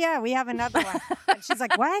before. Oh yeah, we have another one. And she's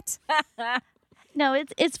like, what? No,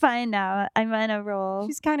 it's fine now. I'm on a roll.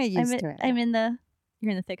 She's kind of used to it. I'm in the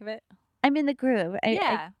you're in the thick of it. I'm in the groove.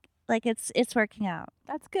 Yeah. It's working out.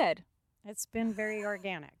 That's good. It's been very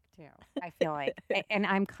organic too. I feel like, and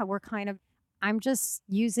I'm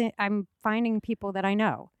finding people that I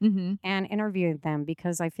know Mm-hmm. and interviewing them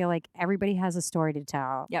because I feel like everybody has a story to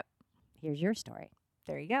tell. Yep. Here's your story.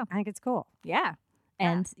 There you go. I think it's cool. Yeah.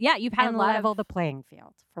 And you've had And a lot level of the playing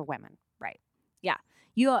field for women.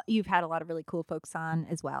 you've had a lot of really cool folks on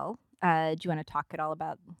as well. Do you want to talk at all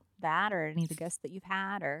about that, or any of the guests that you've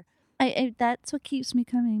had, or I that's what keeps me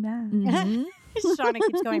coming back. Mhm. Shauna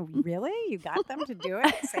keeps going, really? You got them to do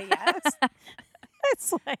it? Say yes.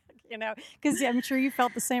 It's because I'm sure you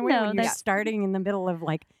felt the same way No, when you're that's- starting in the middle of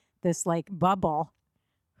this bubble.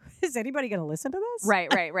 Is anybody going to listen to this?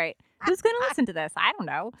 Right. Who's going to listen to this? I don't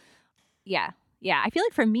know. Yeah. I feel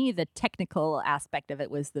like for me, the technical aspect of it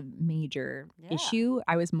was the major Yeah. issue.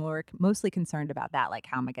 I was mostly concerned about that,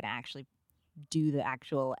 how am I going to actually do the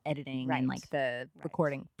actual editing and Right. the Right.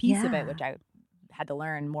 recording piece of Yeah. it, which I had to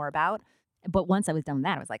learn more about. But once I was done with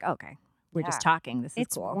that, I was like, okay, we're just Yeah. talking. This is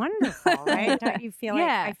It's cool. wonderful, right? Don't you feel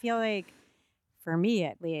Yeah. I feel like, for me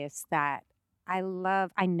at least, that I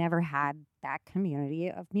never had that community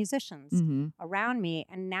of musicians Mm-hmm. around me.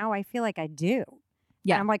 And now I feel like I do.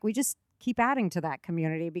 Yeah. And I'm like, we just keep adding to that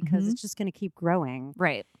community because Mhm. it's just going to keep growing.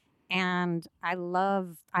 Right. And I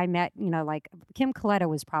met, Kim Coletta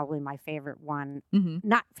was probably my favorite one. Mm-hmm.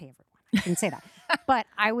 Not favorite one. I didn't say that. But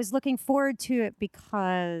I was looking forward to it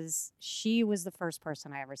because she was the first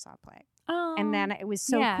person I ever saw play. Oh. And then it was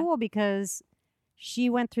so yeah. cool because she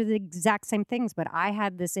went through the exact same things. But I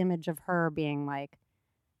had this image of her being like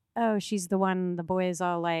oh, she's the one the boys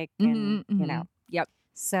all like, and you know. Yep.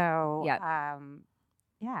 So, Yep.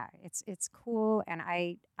 yeah, it's cool, and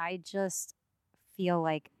I just feel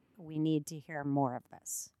like we need to hear more of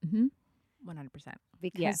this. 100%.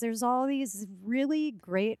 Because there's all these really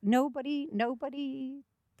great nobody.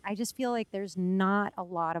 I just feel like there's not a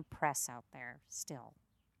lot of press out there still,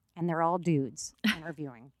 and they're all dudes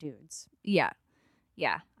interviewing dudes. Yeah.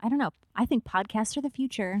 I don't know. I think podcasts are the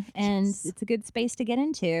future, and it's a good space to get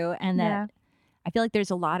into, and that I feel like there's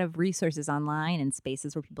a lot of resources online and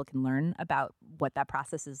spaces where people can learn about what that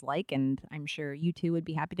process is like. And I'm sure you two would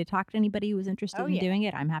be happy to talk to anybody who's interested in doing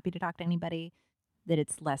it. I'm happy to talk to anybody that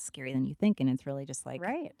it's less scary than you think. And it's really just like,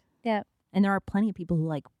 right. Yeah. And there are plenty of people who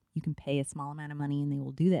like, you can pay a small amount of money and they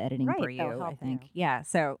will do the editing for you, They'll help I think. you. Yeah.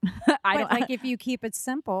 So I don't like if you keep it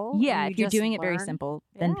simple. Yeah. and If you're just doing it very learn. simple,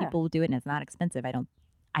 then people will do it and it's not expensive. I don't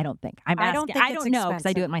think. I don't think I it's don't know because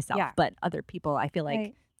I do it expensive. myself. Yeah. But other people, I feel like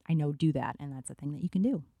Right. I know do that, and that's a thing that you can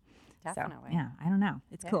do. Definitely. So, yeah, I don't know.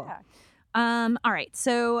 It's cool. Yeah. All right.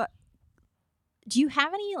 So, do you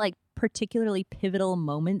have any like particularly pivotal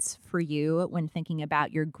moments for you when thinking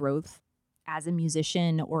about your growth as a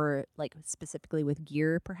musician, or like specifically with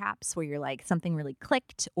gear, perhaps, where you're like something really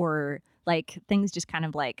clicked, or like things just kind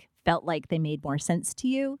of like felt like they made more sense to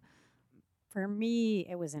you? For me,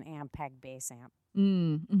 it was an Ampeg bass amp.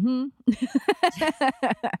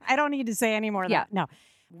 I don't need to say any more of that. No,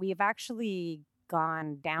 we've actually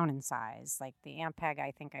gone down in size. Like the Ampeg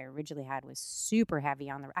I think I originally had was super heavy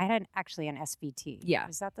on the. I had actually an SVT. Yeah.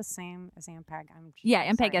 Is that the same as Ampeg?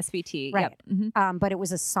 Ampeg SVT. Right. Yep. But it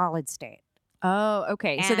was a solid state. Oh,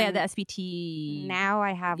 okay. So they had the And SVT. Now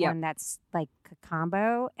I have one that's like a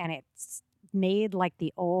combo, and it's made like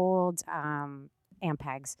the old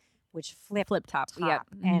Ampegs, which flip top. Yep.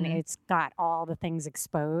 And it's got all the things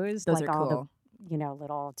exposed. Those like are all cool. the,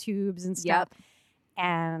 little tubes and stuff.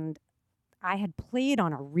 And I had played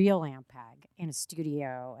on a real Ampeg in a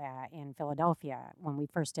studio in Philadelphia when we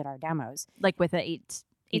first did our demos. Like with a 810.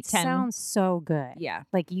 It sounds so good. Yeah.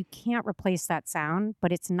 Like you can't replace that sound,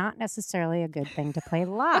 but it's not necessarily a good thing to play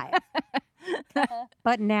live.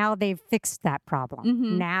 But now they've fixed that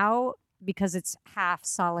problem. Now, because it's half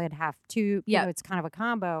solid, half tube, it's kind of a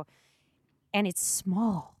combo, and it's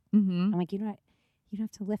small. I'm like, you don't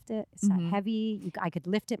have to lift it. It's not heavy. I could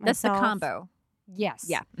lift it myself. That's the combo. Yes.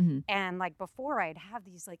 Yeah. And like before, I'd have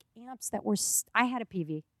these like amps that were. I had a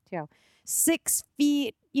PV too, 6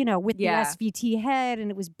 feet, with the SVT head,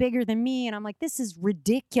 and it was bigger than me. And I'm like, this is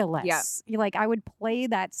ridiculous. Yeah. Like I would play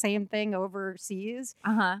that same thing overseas,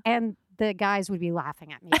 and the guys would be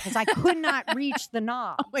laughing at me because I could not reach the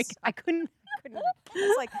knobs. Oh my God. I couldn't.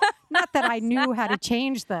 It's like not that I knew how to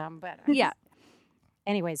change them, but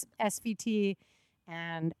Anyways, SVT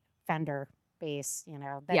and Fender bass.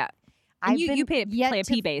 And you play a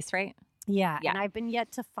P bass, right? Yeah, and I've been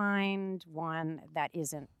yet to find one that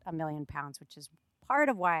isn't $1 million, which is part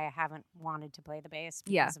of why I haven't wanted to play the bass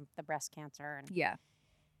because of the breast cancer. And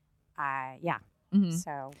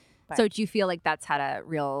So, so do you feel like that's had a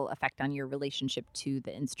real effect on your relationship to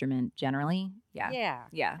the instrument generally?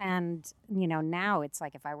 Yeah. And now it's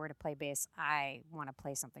like if I were to play bass, I want to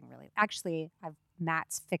play something really. Actually,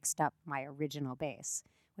 Matt's fixed up my original bass,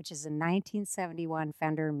 which is a 1971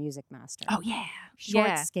 Fender Music Master. Oh yeah,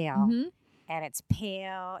 short scale, and it's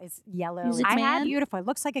pale, it's yellow. It's beautiful. It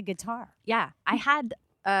looks like a guitar. Yeah, I had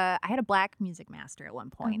a black Music Master at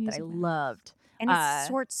one point that I loved, and it's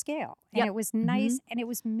short scale, and it was nice, and it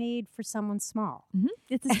was made for someone small.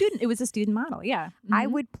 It's a student. It was a student model. Yeah, I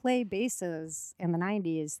would play basses in the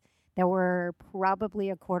 90s. That were probably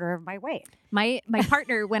a quarter of my weight. My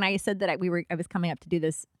partner, when I said that I was coming up to do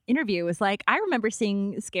this interview, was like, I remember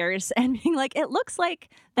seeing Scarce and being like, it looks like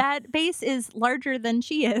that bass is larger than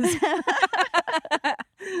she is.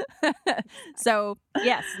 So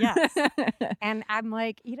yes. And I'm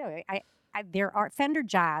like, there are Fender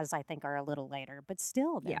Jazz, I think, are a little lighter, but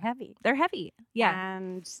still they're heavy. They're heavy. Yeah.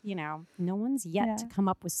 And, no one's yet to come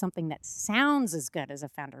up with something that sounds as good as a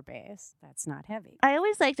Fender bass that's not heavy. I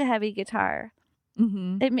always liked a heavy guitar.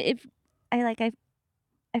 I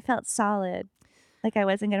felt solid, like I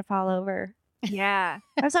wasn't going to fall over. Yeah.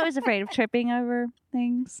 I was always afraid of tripping over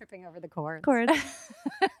things. Tripping over the chords.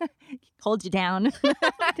 Hold you down.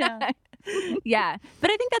 Yeah.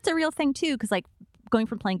 But I think that's a real thing too, because like going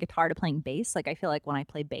from playing guitar to playing bass, like I feel like when I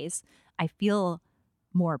play bass, I feel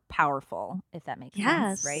more powerful, if that makes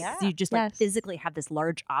sense, right? Yeah. So you just like physically have this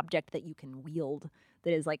large object that you can wield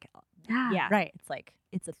that is like, right. It's like,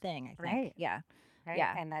 it's a thing, I think. Right. Yeah. right?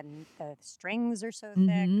 Yeah. And then the strings are so thick,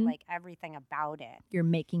 Mhm. like everything about it. You're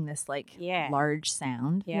making this like Yeah. large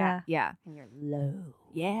sound. Yeah. Yeah. And you're low.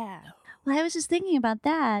 Yeah. Well, I was just thinking about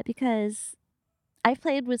that because I've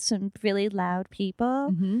played with some really loud people,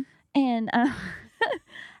 Mm-hmm. and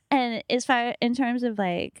and as far in terms of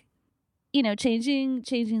like, changing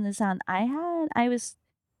the sound I had, I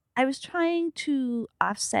was trying to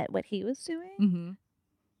offset what he was doing, Mm-hmm.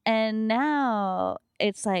 and now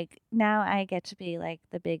it's like now I get to be like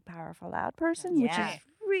the big, powerful, loud person, which Yeah. is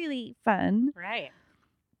really fun Right.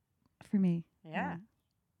 for me. Yeah.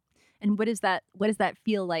 And what does that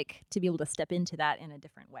feel like to be able to step into that in a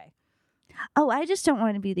different way? Oh, I just don't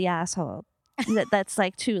want to be the asshole that's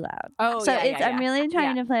like too loud. Oh, So yeah, I'm really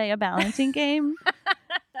trying to play a balancing game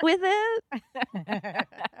with it.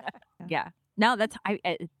 Yeah. No,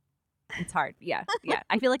 it's hard. Yeah. Yeah.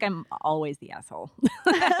 I feel like I'm always the asshole.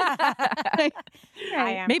 I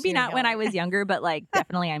am Maybe too, not when I Hillary. was younger, but like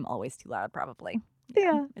definitely I'm always too loud probably.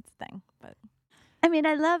 Yeah. It's a thing. But I mean,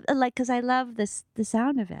 I love because I love the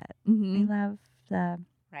sound of it. I love the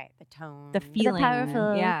Right. The tone. the feeling.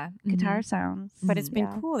 powerful yeah. guitar sounds. But it's been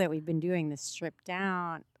Yeah. cool that we've been doing this stripped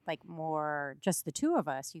down, like more just the two of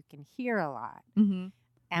us. You can hear a lot. Mm-hmm.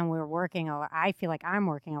 And we're working a lot. I feel like I'm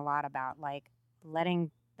working a lot about like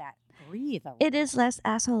letting that breathe a little. It is less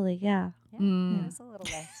assholey, yeah. Yeah, Mm. it is a little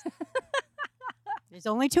less. There's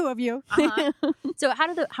only two of you. Uh-huh. So how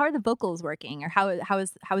are the vocals working, or how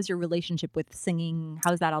is your relationship with singing?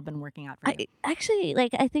 How's that all been working out for you? Actually,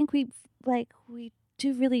 I think we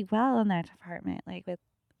do really well in that department. Like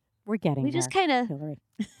We're getting we there, just kind of Hillary.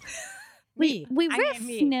 we I mean riff,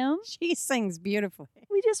 me. She sings beautifully.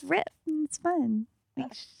 We just riff, and it's fun.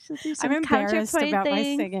 Like she'll do some I'm embarrassed counterpoint about my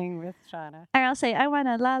thing, singing with Shauna. and I'll say I want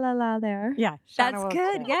a la la la there. Yeah, That's Shauna will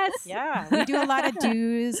good. too. Yes. Yeah, we do a lot of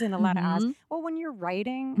do's and a lot of ahs. Mhm. Well, when you're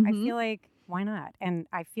writing, I Mhm. feel like why not? And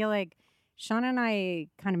I feel like Shauna and I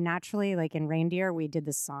kind of naturally, like in Reindeer, we did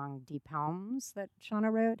this song Deep Helms that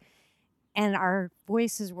Shauna wrote. And our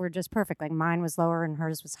voices were just perfect. Like mine was lower and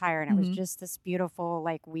hers was higher. And it was Mhm. just this beautiful,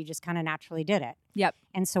 like we just kind of naturally did it. Yep.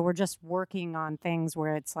 And so we're just working on things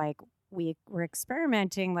where it's like we're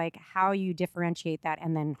experimenting, like how you differentiate that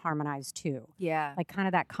and then harmonize too. Yeah. Like kind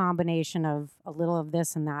of that combination of a little of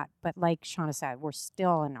this and that. But like Shauna said, we're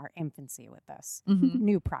still in our infancy with this Mhm.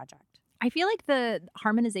 new project. I feel like the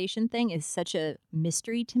harmonization thing is such a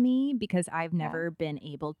mystery to me because I've never been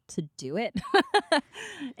able to do it.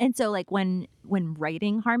 And so like when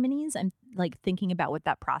writing harmonies, I'm like thinking about what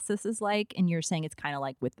that process is like. And you're saying it's kind of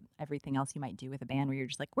like with everything else you might do with a band where you're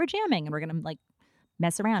just like, we're jamming and we're going to like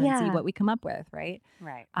mess around and see Yeah. what we come up with. Right.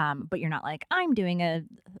 Right. But you're not like, I'm doing a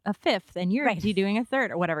fifth and you're Right. doing a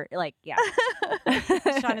third or whatever. Like, yeah.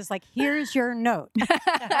 Shauna's like, here's your note.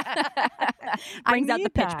 Brings out the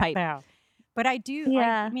need pitch that, pipe. though. But I do,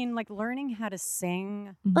 Yeah. I mean, like learning how to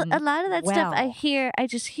sing, Mhm. A lot of that stuff Well. I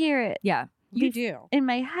just hear it Yeah. you do. in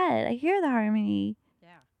my head. I hear the harmony, Yeah.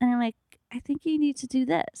 and I'm like, I think you need to do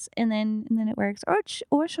this, and then it works.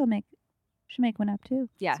 Or she'll make one up too.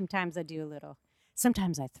 Yeah. Sometimes I do a little,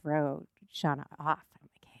 sometimes I throw Shauna off. I'm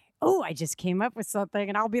like, hey, oh, I just came up with something.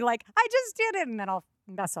 And I'll be like, I just did it. And then I'll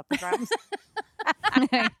mess up the drums.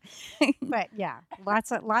 But yeah,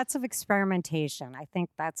 lots of experimentation. I think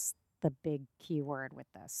that's the big key word with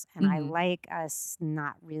this. And I Mhm. like us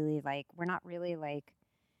not really like, we're not really like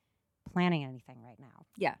planning anything right now.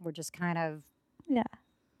 Yeah. We're just kind of Yeah,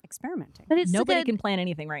 experimenting. but it's Nobody good. can plan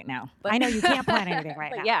anything right now. But I know you can't plan anything right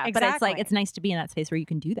but now. yeah, but it's like Exactly. it's nice to be in that space where you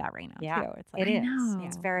can do that right now Yeah, too. It's like It is. know.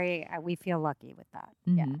 It's very, we feel lucky with that.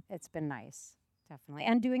 Yeah, Mhm. it's been nice. Definitely.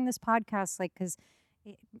 And doing this podcast, like, because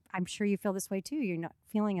I'm sure you feel this way too. You're not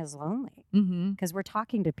feeling as lonely Mm-hmm. because we're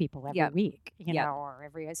talking to people every Yep. week, you Yep. know, or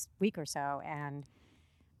every week or so. And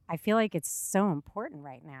I feel like it's so important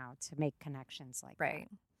right now to make connections like Right.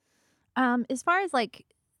 As far as like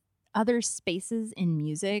other spaces in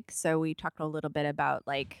music, so we talked a little bit about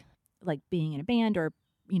like being in a band or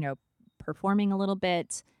performing a little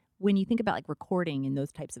bit. When you think about like recording in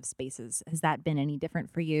those types of spaces, has that been any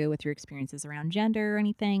different for you with your experiences around gender or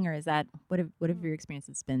anything, or is that what have your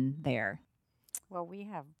experiences been there? that. Well, we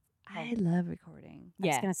have. I love recording. I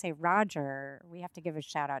was going to say Roger. We have to give a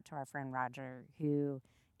shout out to our friend Roger, who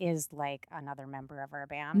is like another member of our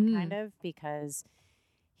band, kind of, because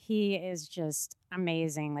he is just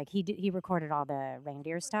amazing. Like he recorded all the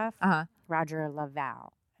Reindeer stuff. Uh-huh. Roger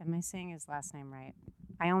Laval. Am I saying his last name right?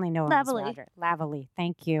 I only know him Lavalley. as Roger. Lavalley.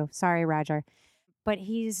 Thank you. Sorry, Roger. But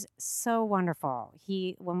he's so wonderful.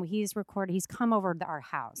 When he's recorded, he's come over to our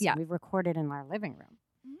house. Yeah. We've recorded in our living room.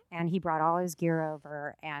 And he brought all his gear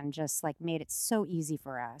over and just like made it so easy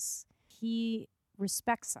for us. He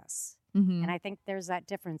respects us. Mm-hmm. And I think there's that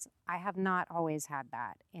difference. I have not always had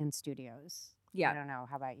that in studios. Yeah. I don't know.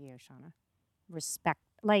 How about you, Shauna? Respect.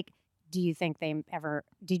 Do you think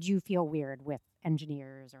did you feel weird with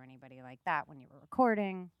engineers or anybody like that when you were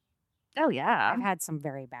recording? Oh yeah. I've had some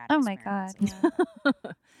very bad Oh my God. experiences.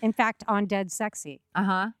 Yeah. In fact, on Dead Sexy,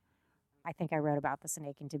 Uh-huh. I think I wrote about this in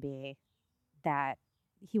Aching to Be, that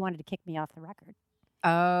he wanted to kick me off the record.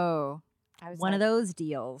 Oh, I was one like, of those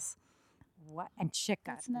deals. what? And Chick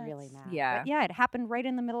got That's nuts. really mad. Yeah. But yeah, it happened right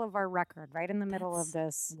in the middle of our record, right in the middle of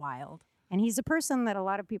That's this. wild. And he's a person that a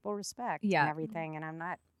lot of people respect Yeah. and everything. And I'm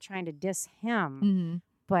not trying to diss him, Mm-hmm.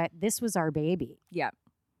 but this was our baby. Yeah.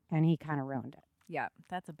 And he kind of ruined it. Yeah.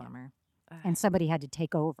 That's a bummer. And somebody had to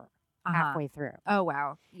take over Uh-huh. halfway through. Oh,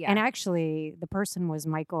 wow. Yeah. And actually, the person was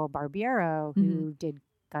Michael Barbiero, who did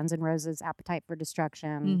Guns N' Roses' Appetite for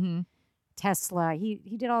Destruction, mm-hmm. Tesla. He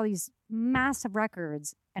did all these massive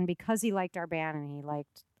records. And because he liked our band and he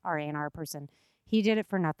liked our A&R person, he did it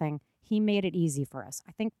for nothing. He made it easy for us.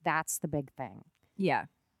 I think that's the big thing. Yeah.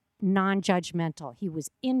 Non-judgmental. He was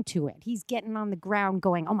into it. He's getting on the ground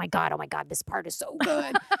going, oh my God, this part is so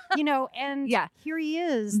good. And Yeah. here he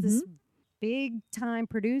is, this big time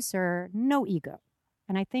producer, no ego.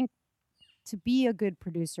 And I think to be a good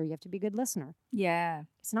producer, you have to be a good listener. Yeah.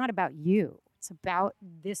 It's not about you. It's about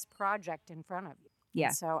this project in front of you. Yeah.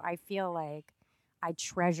 And so I feel like I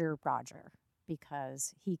treasure Roger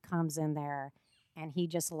because he comes in there and he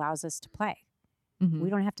just allows us to play. Mm-hmm. We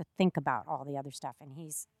don't have to think about all the other stuff, and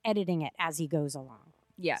he's editing it as he goes along.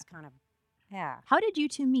 Yeah. It's kind of, yeah. How did you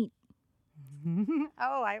two meet?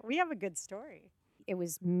 We have a good story. It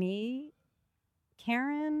was me.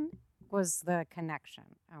 Karen was the connection.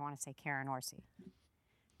 I want to say Karen Orsi.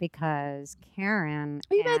 Because Karen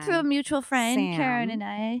We met through a and mutual friend, Karen Sam. and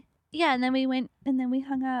I. Yeah, and then we went and then we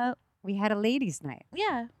hung out. we had a ladies' night.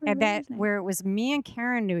 Yeah. Where it was me and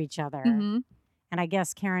Karen knew each other. Mm-hmm. And I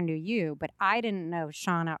guess Karen knew you, but I didn't know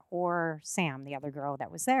Shauna or Sam, the other girl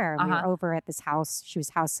that was there. And we were over at this house. She was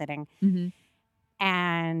house sitting. Mm-hmm.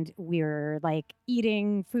 And we were like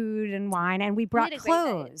eating food and wine, and we brought had a great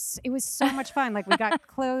night. clothes. It was so much fun. Like we got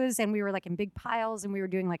clothes, and we were like in big piles, and we were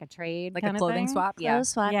doing like a trade, Like kind a of clothing thing. swap? Yeah. Clothes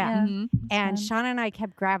swap. Yeah. Yeah. Mm-hmm. And fun. Shauna and I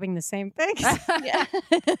kept grabbing the same things. Yeah.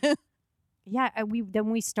 Yeah, and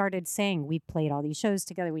we started saying we played all these shows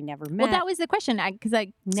together. We never met. Well, that was the question. So that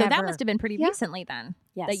Never. must have been pretty Yeah. recently then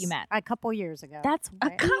that you met. a couple years ago. That's A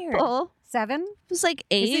weird. couple. 7? It was like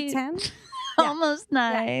Is 8. it 10? Almost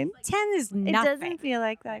 9. 10 is It nothing. doesn't feel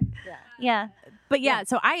like that. Yeah. Yeah. But yeah,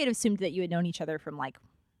 so I had assumed that you had known each other from like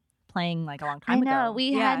playing like a long I time know. ago. We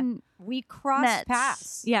yeah. hadn't. We crossed Met.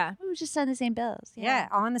 paths. Yeah. We were just on the same bills. Yeah,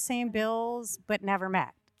 on the same bills, but never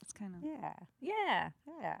met. It's kind of. Yeah. Yeah.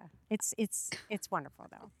 Yeah, it's wonderful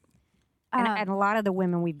though, and a lot of the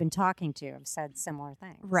women we've been talking to have said similar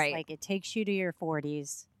things. Right. Like it takes you to your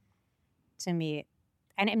 40s to meet,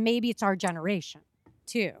 and maybe it's our generation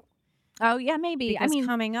too. Oh yeah, maybe. Because I mean,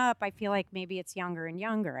 coming up, I feel like maybe it's younger and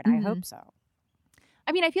younger, and I hope so.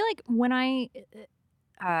 I feel like when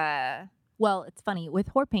well, it's funny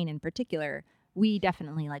with Horpain in particular. We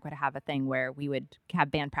definitely like would have a thing where we would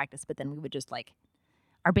have band practice, but then we would just like.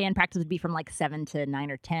 Our band practice would be from like 7 to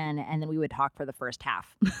 9 or 10, and then we would talk for the first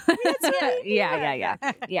half.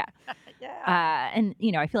 Yeah. And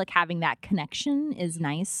I feel like having that connection is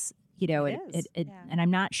nice. It is. And I'm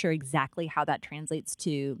not sure exactly how that translates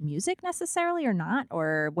to music necessarily or not,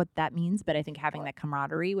 or what that means. But I think having that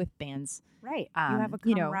camaraderie with bands, Right. You have a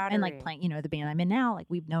camaraderie. and like playing, the band I'm in now, like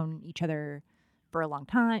we've known each other for a long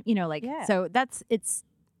time. Yeah. So it's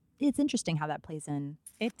interesting how that plays in.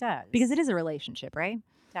 It does. Because it is a relationship, right?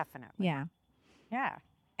 Definitely. Yeah. Yeah.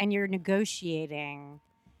 And you're negotiating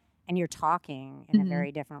and you're talking in a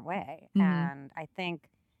very different way. Mhm. And I think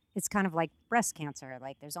it's kind of like breast cancer.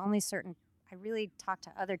 Like there's only I really talk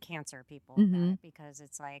to other cancer people about it because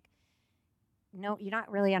it's like, no, you don't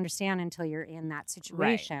really understand until you're in that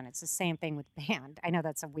situation. It's the same thing with band. I know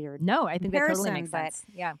that's a weird No, I think that totally comparison, makes but sense.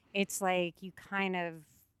 Yeah. it's like you kind of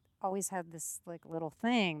always have this like little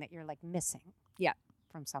thing that you're like missing. Yeah.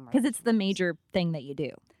 From somewhere. Because it's the major thing that you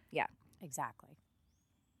do. Yeah. Exactly.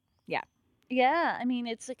 Yeah. I mean,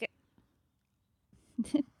 it's like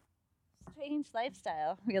a strange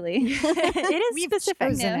lifestyle, really. It is We've specific.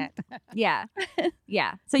 chosen it. Yeah.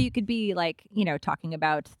 Yeah. So you could be like, talking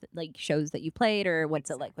about like shows that you played or what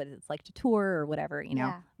it's like to tour or whatever,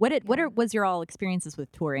 Yeah. What was your all experiences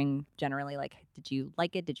with touring generally? Like, did you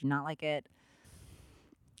like it? Did you not like it?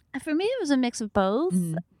 For me, it was a mix of both.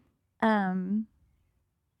 Mhm.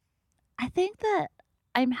 I think that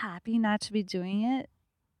I'm happy not to be doing it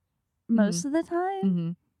most of the time, Mm-hmm.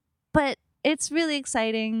 but it's really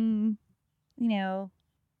exciting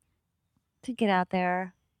to get out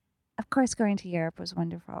there. Of course, going to Europe was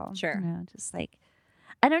wonderful. Sure. Just like,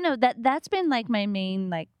 I don't know, that's been like my main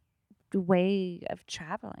like way of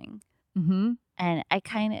traveling. Mm-hmm. And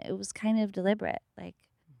it was kind of deliberate. Like,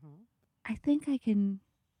 I think I can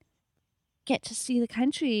get to see the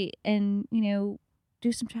country and,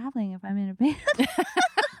 do some traveling if I'm in a band.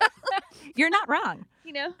 You're not wrong.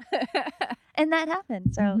 And that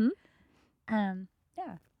happened. So,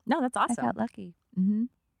 yeah. No, that's awesome. I felt lucky. Mm-hmm.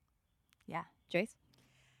 Yeah. Joyce?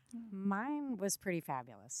 Mine was pretty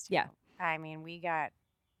fabulous, too. Yeah. I mean, we got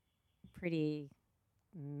pretty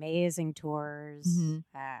amazing tours. Mm-hmm.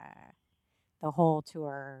 The whole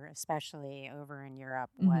tour, especially over in Europe,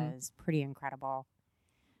 was pretty incredible.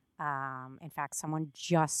 In fact, someone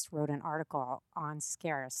just wrote an article on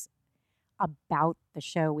Scarce about the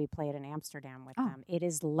show we played in Amsterdam with them. It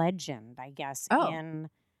is legend, I guess, in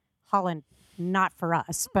Holland. Not for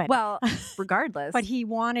us, but regardless. But he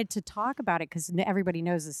wanted to talk about it because everybody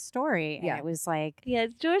knows the story. And it was like, yeah,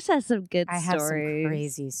 Joyce has some good I stories. have some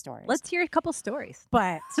crazy stories. Let's hear a couple stories.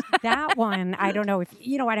 But that one, I don't know if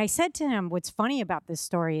what I said to him. What's funny about this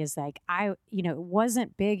story is like it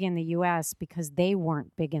wasn't big in the U.S. because they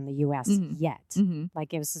weren't big in the U.S. yet. Mm-hmm.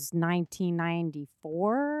 Like it was 1994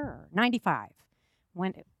 or 95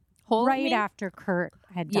 when Hold right Me? After Kurt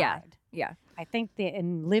had died. Yeah. I think they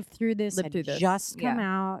Live Through This had just come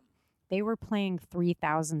out. They were playing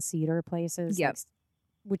 3,000-seater places,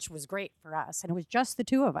 which was great for us. And it was just the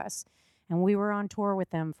two of us. And we were on tour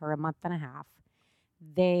with them for a month and a half.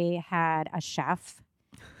 They had a chef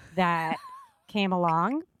that came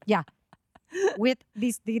along. Yeah. With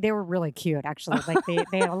they were really cute, actually. Like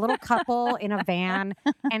they had a little couple in a van,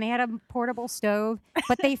 and they had a portable stove,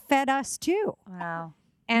 but they fed us too. Wow.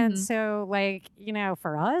 And so, like,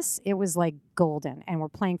 for us, it was like golden. And we're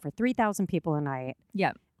playing for 3,000 people a night.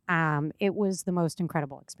 Yep. It was the most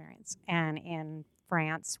incredible experience. And in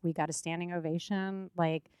France, we got a standing ovation,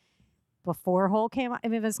 like, before Hole came out. I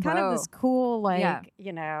mean, it was kind of this cool, like,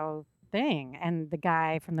 thing. And the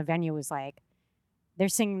guy from the venue was like, they're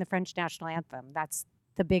singing the French national anthem. That's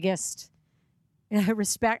the biggest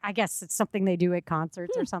respect. I guess it's something they do at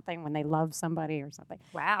concerts or something when they love somebody or something.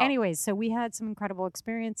 Wow. Anyways, so we had some incredible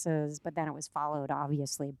experiences, but then it was followed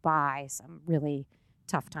obviously by some really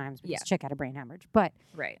tough times because Chick had a brain hemorrhage. But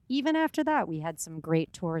even after that, we had some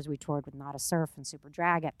great tours. We toured with Not a Surf and Super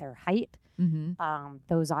Drag at their height. Mm-hmm.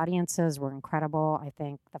 Those audiences were incredible. I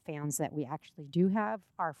think the fans that we actually do have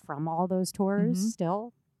are from all those tours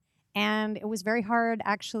still. And it was very hard,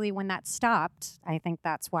 actually, when that stopped. I think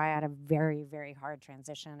that's why I had a very, very hard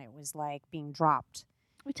transition. It was like being dropped.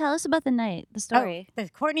 Tell us about the night, the story. Oh, the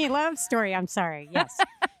Courtney Love story. I'm sorry. Yes.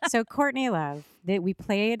 So Courtney Love, we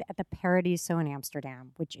played at the Paradiso in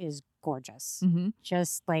Amsterdam, which is gorgeous.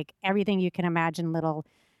 Just like everything you can imagine, little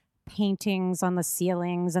paintings on the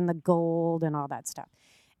ceilings and the gold and all that stuff.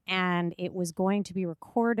 And it was going to be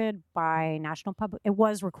recorded by National Public. It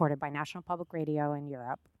was recorded by National Public Radio in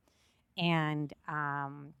Europe. And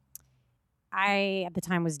I, at the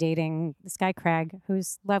time, was dating this guy, Craig,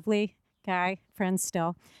 who's lovely guy, friends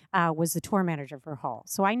still, was the tour manager for Hull.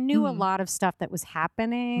 So I knew a lot of stuff that was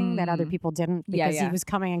happening that other people didn't because he was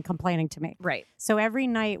coming and complaining to me. Right. So every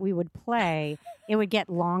night we would play, it would get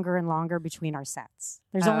longer and longer between our sets.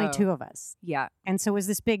 There's only two of us. Yeah. And so it was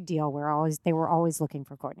this big deal. They were always looking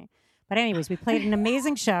for Courtney. But anyways, we played an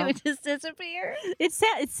amazing show. It would just disappear.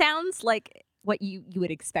 It sounds like what you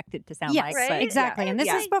would expect it to sound like. Right? But exactly. And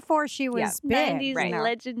this is before she was big. 90s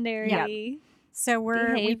legendary. Yeah. So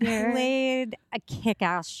we played a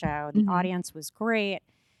kick-ass show. The audience was great.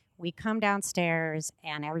 We come downstairs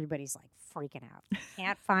and everybody's like freaking out.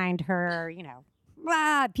 Can't find her,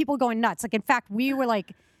 people going nuts. Like, in fact, we were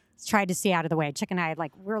like, tried to stay out of the way. Chick and I,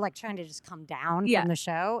 like, we were like trying to just come down from the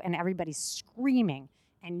show, and everybody's screaming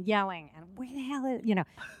and yelling and where the hell is,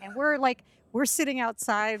 and we're sitting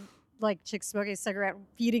outside, like Chick smoking a cigarette,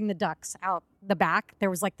 feeding the ducks out the back. There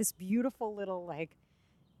was like this beautiful little like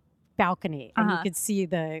balcony, and you could see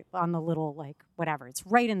on the little like whatever. It's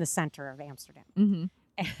right in the center of Amsterdam.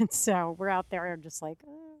 And so we're out there just like,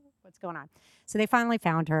 what's going on? So they finally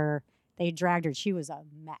found her. They dragged her. She was a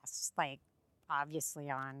mess, like obviously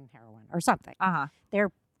on heroin or something.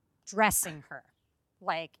 They're dressing her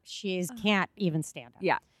like she can't even stand up.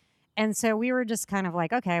 Yeah. And so we were just kind of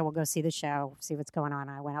like, okay, we'll go see the show, see what's going on.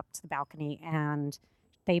 I went up to the balcony and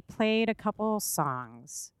they played a couple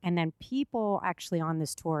songs. And then people actually on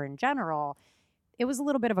this tour in general, it was a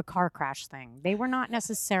little bit of a car crash thing. They were not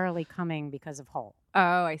necessarily coming because of Hole.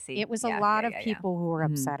 Oh, I see. It was a lot of people who were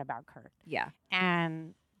upset about Kurt. Yeah.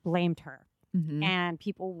 And blamed her. And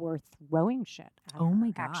people were throwing shit at her,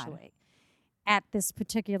 my God. actually. at this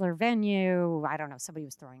particular venue, I don't know, somebody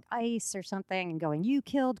was throwing ice or something and going, "You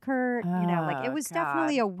killed Kurt." Like it was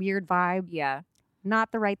definitely a weird vibe. Yeah.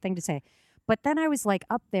 Not the right thing to say. But then I was like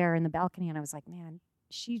up there in the balcony and I was like, man,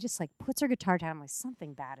 she just like puts her guitar down. I'm like,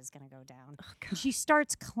 something bad is going to go down. And she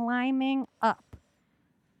starts climbing up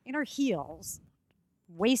in her heels,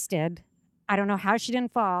 wasted. I don't know how she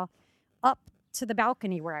didn't fall, up to the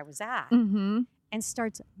balcony where I was at, Mm-hmm. and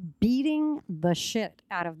starts beating the shit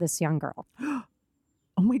out of this young girl.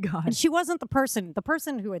 Oh my God. And she wasn't the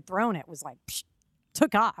person who had thrown it was like, psh,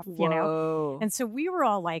 took off, you know? Whoa. And so we were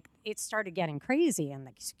all like, it started getting crazy and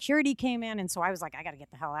the security came in. And so I was like, I got to get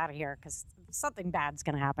the hell out of here because something bad's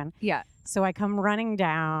going to happen. Yeah. So I come running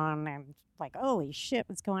down and like, holy shit,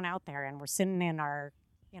 what's going out there? And we're sitting in our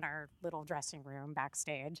little dressing room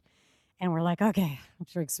backstage. And we're like, okay,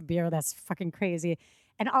 drink some beer. That's fucking crazy.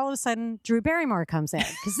 And all of a sudden, Drew Barrymore comes in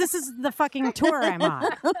because this is the fucking tour I'm on.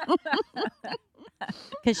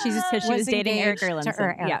 Because she was dating Eric engaged to Erlandson.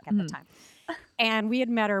 Eric Yeah. at the time. And we had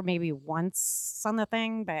met her maybe once on the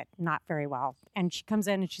thing, but not very well. And she comes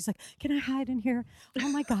in and she's like, "Can I hide in here? Oh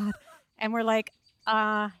my God." And we're like,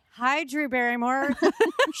 hi, Drew Barrymore.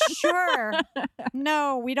 Sure.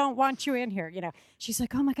 No, we don't want you in here. You know, she's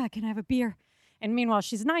like, "Oh my God, can I have a beer?" And meanwhile,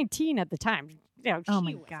 she's 19 at the time. You know, Oh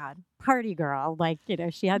my she was God. a party girl. Like, you know,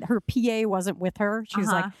 she had her PA wasn't with her. She was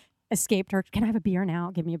like, escaped her. "Can I have a beer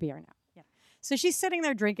now? Give me a beer now." Yeah. So she's sitting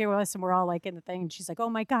there drinking with us and we're all like in the thing. And she's like, "Oh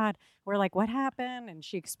my God." We're like, "What happened?" And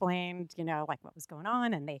she explained, you know, like what was going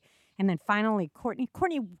on. And then finally Courtney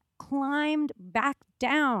climbed back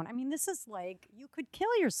down. I mean, this is like, you could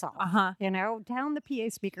kill yourself, you know, down the PA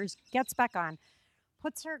speakers, gets back on,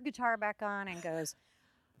 puts her guitar back on and goes,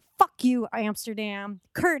 "Fuck you, Amsterdam.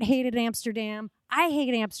 Kurt hated Amsterdam. I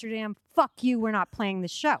hate Amsterdam. Fuck you. We're not playing the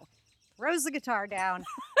show." Throws the guitar down,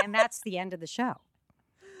 and that's the end of the show.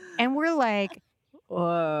 And we're like,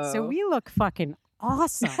 Whoa. so we look fucking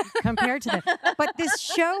awesome compared to that. But this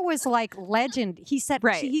show was like legend. He said,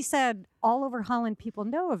 Right. he said all over Holland people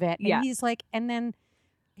know of it. And Yeah. he's like, and then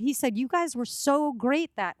he said, "You guys were so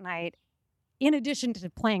great that night, in addition to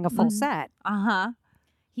playing a full set."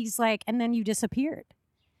 He's like, "And then you disappeared."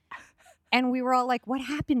 And we were all like, "What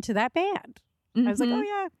happened to that band?" I was like, "Oh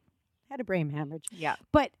yeah, had a brain hemorrhage." Yeah.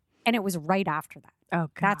 And it was right after that. Oh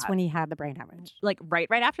God. That's when he had the brain hemorrhage. Like right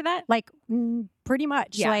after that? Like pretty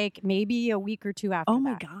much. Yeah. Like maybe a week or two after Oh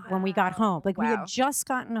my that, God. when we got home. Like we Wow. had just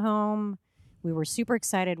gotten home. We were super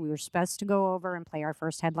excited. We were supposed to go over and play our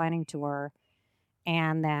first headlining tour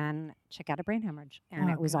and then check out a brain hemorrhage.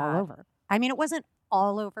 And Oh, it was God. all over. I mean, it wasn't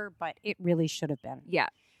all over, but it really should have been. Yeah.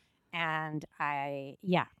 And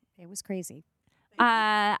it was crazy.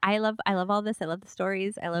 I love all this. I love the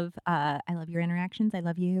stories. I love your interactions. I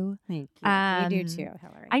love you. Thank you. You do Um, too,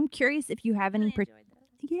 Hillary. I'm curious if you have any. Really enjoyed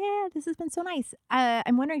this. Yeah, this has been so nice.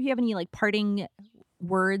 I'm wondering if you have any like parting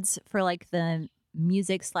words for like the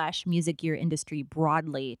music gear industry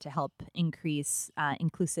broadly to help increase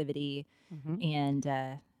inclusivity Mhm.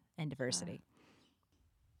 and diversity.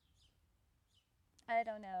 I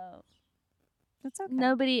don't know. That's okay.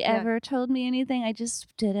 Nobody Yeah. ever told me anything. I just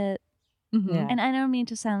did it. Mhm. Yeah. And I don't mean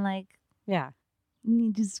to sound like Yeah.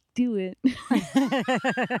 you just do it.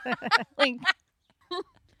 Like,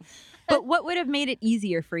 But what would have made it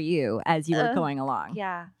easier for you as you were Uh, going along?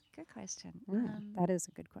 yeah, good question. That is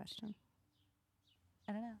a good question.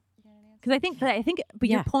 I don't know. You got an answer? Because I think, but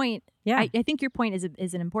Yeah. your point, Yeah. I think your point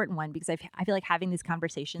is an important one because I feel like having these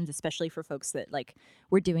conversations, especially for folks that like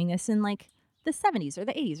were doing this in like the 70s or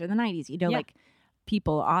the 80s or the 90s, you know, Yeah. like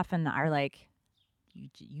people often are like,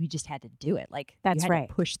 you just had to do it. Like That's you had right.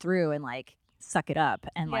 to push through and like suck it up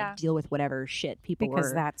and Yeah. like deal with whatever shit people Because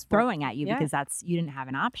were that's what- throwing at you yeah. because you didn't have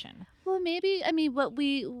an option. Well, maybe I mean what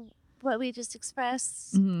we just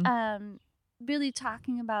expressed. Mhm. Really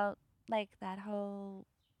talking about like that whole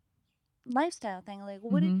lifestyle thing. Like,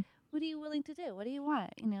 what Mhm. what are you willing to do? What do you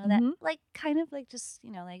want? You know, Mhm. that like kind of like just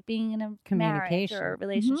like being in a marriage Communication. or a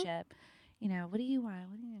relationship. You know, what do you want?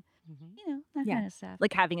 What do you Mhm. that Yeah. kind of stuff.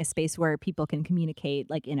 Like having a space where people can communicate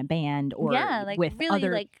like in a band or yeah, like with really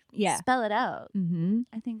other like yeah. spell it out. Mm-hmm.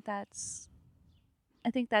 I think that's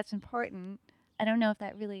important. I don't know if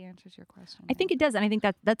that really answers your question. I think it does, and I think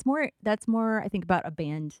that's more. I think about a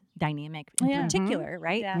band dynamic in Yeah. particular,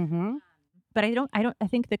 right? Yeah. Mhm. But I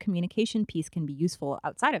think the communication piece can be useful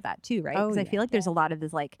outside of that too, right? Oh, Because I yeah. feel like there's a lot of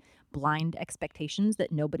this like blind expectations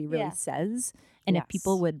that nobody really Yeah. says, and if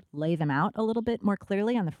people Yes. would lay them out a little bit more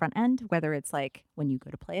clearly on the front end, whether it's like when you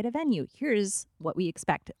go to play at a venue, here's what we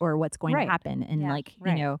expect or what's going Right. to happen, and Yeah. like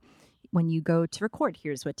Right. when you go to record,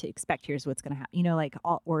 here's what to expect, here's what's going to happen, like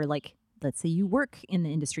all, or like let's say you work in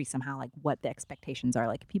the industry somehow, like what the expectations are.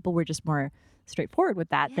 Like if people were just more straightforward with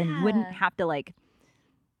that, then you wouldn't Yeah. have to like,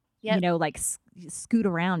 Yep. you know, like scoot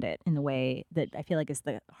around it in the way that I feel like is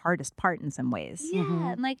the hardest part in some ways. Yeah,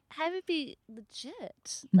 Mhm. and like have it be legit.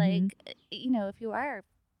 Mhm. Like, you know, if you are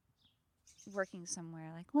working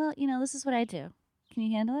somewhere, like, well, you know, this is what I do. Can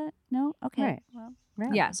you handle it? No? Okay. Right. Well,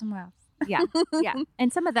 Right. Yeah. go somewhere else. Yeah. Yeah.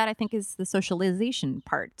 And some of that I think is the socialization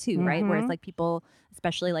part too, right? Whereas Mhm. like people,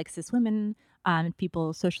 especially like cis women,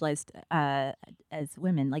 people socialized as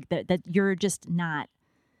women, like that you're just not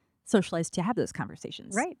socialized to have those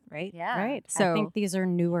conversations. Right. Right. Yeah. Right. I So- think these are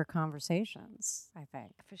newer conversations, I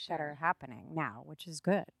think, For that are sure. happening now, which is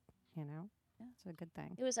good. You know, Yeah. it's a good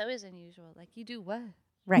thing. It was always unusual. Like, you do what?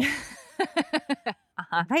 Right.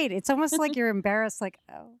 uh-huh. Right. It's almost like you're embarrassed, like,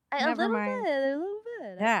 oh, A never little mind. bit. A little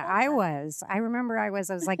bit. Yeah, felt I that. was. I remember I was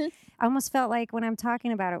like, I almost felt like when I'm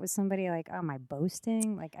talking about it with somebody, like, oh, am I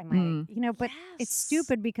boasting? Like, am I, you know, but it's Yes.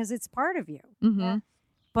 stupid because it's part of you. Mhm. Yeah.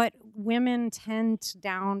 But women tend to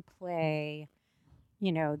downplay,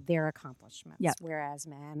 you know, their accomplishments, Yep. whereas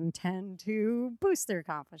men tend to boost their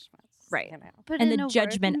accomplishments. Right. You know. But And in the a work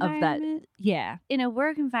judgment of that. environment- Yeah. In a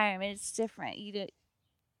work environment, it's different. You do.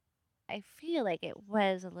 I feel like it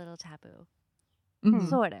was a little taboo, Mhm.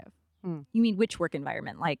 sort of. You mean which work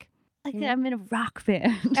environment? Like, Like Mhm. I'm in a rock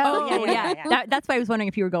band. Oh, yeah. That's why I was wondering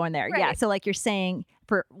if you were going there. Yeah. Right. So like you're saying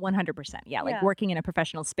for 100%. Yeah. Like Yeah. working in a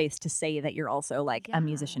professional space to say that you're also like Yeah. a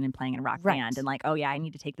musician and playing in a rock Right. band and like, oh yeah, I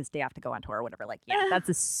need to take this day off to go on tour or whatever. Like, yeah, that's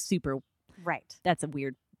a super, Right. that's a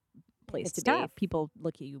weird place It's to tough. be. People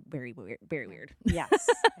look at you very weird, very weird. Yes,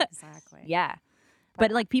 exactly. Yeah. But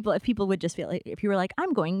like if people would just feel like, if you were like,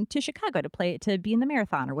 I'm going to Chicago to be in the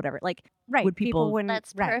marathon or whatever, like, Right. would people- wouldn't.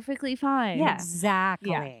 That's right. perfectly fine. Yeah.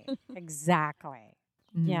 Exactly. Exactly.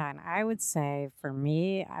 Mhm. Yeah, and I would say for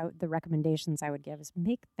me, the recommendations I would give is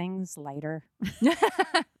make things lighter.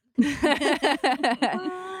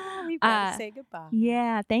 We've got to say goodbye.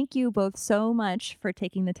 Yeah, thank you both so much for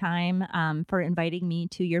taking the time, for inviting me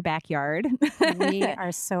to your backyard. We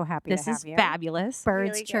are so happy This to is have you. fabulous.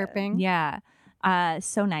 Birds Really good. chirping. Yeah.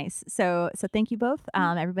 So nice. So thank you both.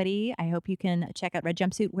 Everybody, I hope you can check out Red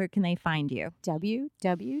Jumpsuit. Where can they find you?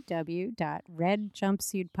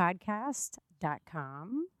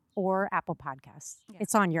 www.redjumpsuitpodcast.com or Apple Podcasts. Yeah.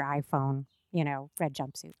 It's on your iPhone, you know, Red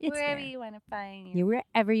Jumpsuit. It's Wherever there. you want to find You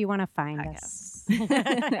wherever you want to find us.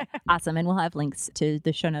 Awesome. And we'll have links to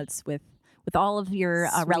the show notes with all of your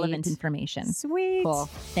relevant Sweet. information. Sweet. Cool.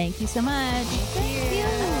 Thank you so much. Thank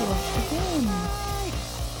you. Again.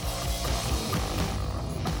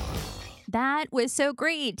 That was so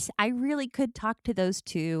great. I really could talk to those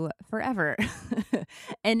two forever.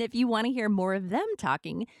 And if you want to hear more of them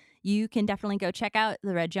talking, you can definitely go check out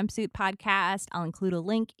the Red Jumpsuit podcast. I'll include a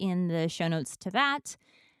link in the show notes to that.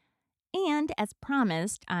 And as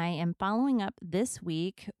promised, I am following up this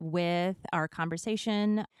week with our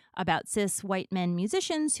conversation about cis white men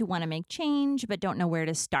musicians who want to make change but don't know where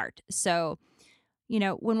to start. So, you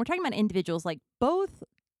know, when we're talking about individuals, like both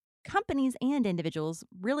companies and individuals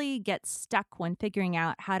really get stuck when figuring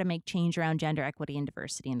out how to make change around gender equity and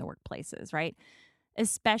diversity in the workplaces, right?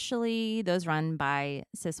 Especially those run by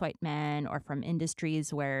cis white men or from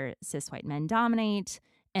industries where cis white men dominate.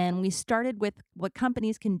 And we started with what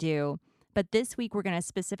companies can do, but this week we're going to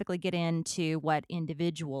specifically get into what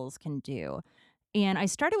individuals can do. And I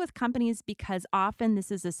started with companies because often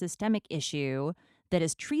this is a systemic issue that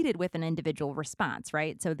is treated with an individual response,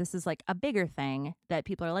 right? So this is like a bigger thing that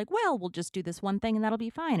people are like, well, we'll just do this one thing and that'll be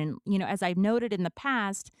fine. And, you know, as I've noted in the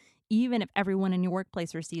past, even if everyone in your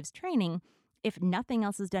workplace receives training, if nothing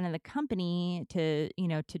else is done in the company to, you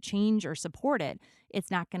know, to change or support it,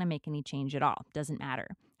 it's not going to make any change at all. Doesn't matter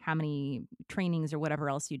how many trainings or whatever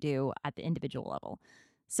else you do at the individual level.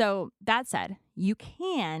 So that said, you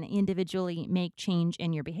can individually make change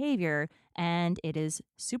in your behavior, and it is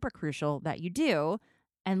super crucial that you do,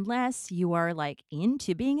 unless you are like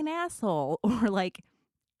into being an asshole or like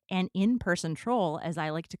an in-person troll, as I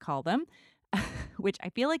like to call them, which I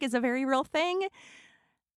feel like is a very real thing.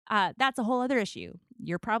 That's a whole other issue.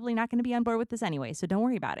 You're probably not going to be on board with this anyway, so don't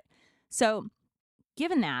worry about it. So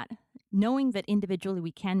given that, knowing that individually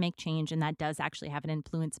we can make change and that does actually have an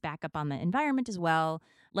influence back up on the environment as well,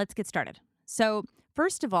 let's get started. So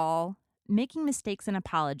first of all, making mistakes and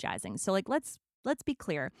apologizing. So like, let's be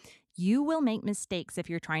clear. You will make mistakes if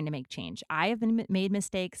you're trying to make change. I have made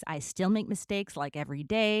mistakes. I still make mistakes like every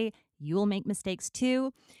day. You will make mistakes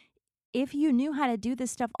too. If you knew how to do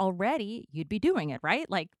this stuff already, you'd be doing it, right?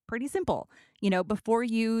 Like pretty simple. You know, before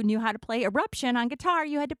you knew how to play Eruption on guitar,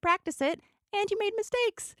 you had to practice it and you made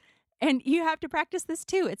mistakes. And you have to practice this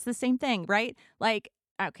too. It's the same thing, right? Like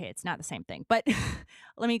okay, it's not the same thing, but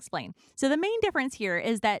let me explain. So the main difference here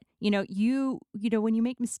is that, when you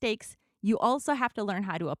make mistakes, you also have to learn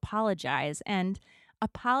how to apologize. And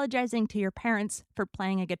apologizing to your parents for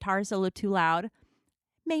playing a guitar solo too loud,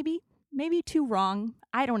 maybe too wrong.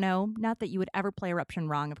 I don't know. Not that you would ever play Eruption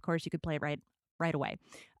wrong. Of course, you could play it right away.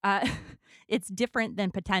 Uh, it's different than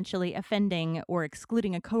potentially offending or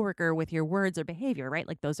excluding a coworker with your words or behavior, right?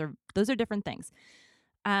 Like those are different things.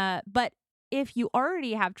 But if you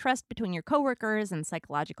already have trust between your coworkers and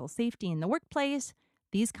psychological safety in the workplace,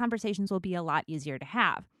 these conversations will be a lot easier to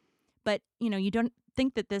have. But, you don't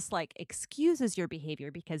think that this like excuses your behavior,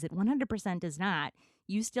 because it 100% does not.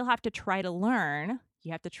 You still have to try to learn.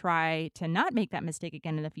 You have to try to not make that mistake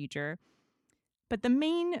again in the future. But the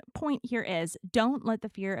main point here is don't let the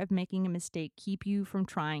fear of making a mistake keep you from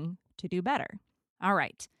trying to do better. All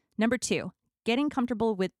right. Number 2, getting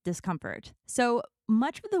comfortable with discomfort. So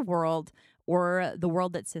much of the world, or the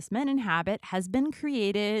world that cis men inhabit, has been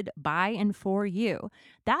created by and for you.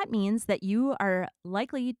 That means that you are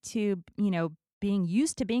likely to, being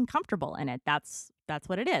used to being comfortable in it. That's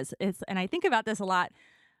what it is. And I think about this a lot.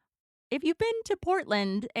 If you've been to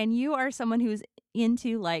Portland and you are someone who's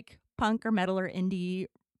into like punk or metal or indie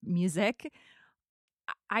music,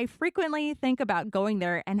 I frequently think about going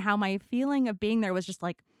there and how my feeling of being there was just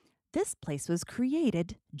like, this place was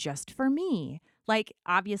created just for me. Like,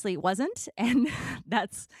 obviously it wasn't. And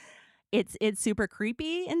it's super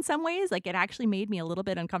creepy in some ways. Like, it actually made me a little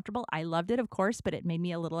bit uncomfortable. I loved it, of course, but it made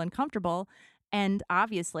me a little uncomfortable. And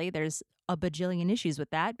obviously there's a bajillion issues with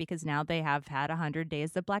that, because now they have had 100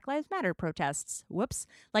 days of Black Lives Matter protests. Whoops.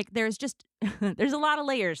 Like, there's just, there's a lot of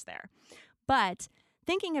layers there. But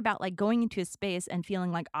thinking about like going into a space and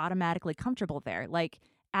feeling like automatically comfortable there, like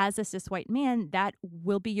as a cis white man, that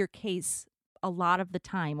will be your case a lot of the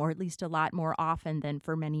time, or at least a lot more often than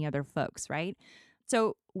for many other folks, right?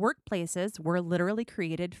 So workplaces were literally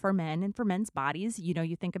created for men and for men's bodies.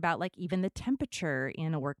 You think about like even the temperature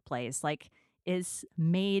in a workplace, like is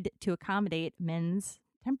made to accommodate men's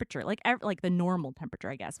temperature, like the normal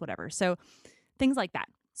temperature, I guess, whatever. So things like that.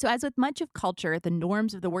 So as with much of culture, the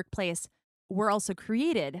norms of the workplace were also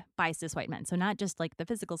created by cis white men. So not just like the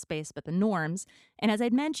physical space, but the norms. And as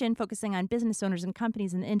I'd mentioned, focusing on business owners and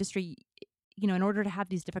companies in the industry, in order to have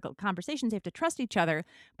these difficult conversations, you have to trust each other.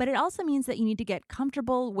 But it also means that you need to get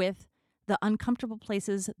comfortable with the uncomfortable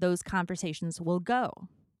places those conversations will go.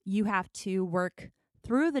 You have to work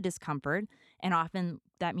through the discomfort, and often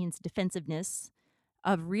that means defensiveness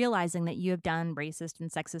of realizing that you have done racist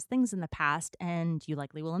and sexist things in the past, and you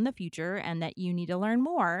likely will in the future, and that you need to learn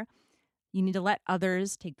more. You need to let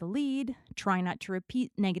others take the lead, try not to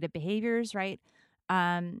repeat negative behaviors, right?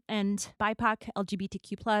 And BIPOC,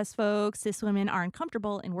 LGBTQ+ folks, cis women are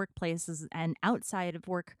uncomfortable in workplaces and outside of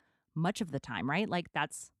work much of the time, right? Like,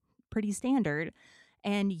 that's pretty standard.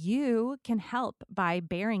 And you can help by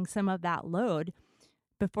bearing some of that load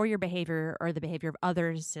before your behavior or the behavior of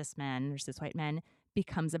other cis men or cis white men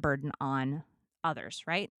becomes a burden on others,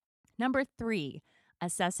 right? Number 3,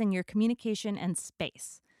 assessing your communication and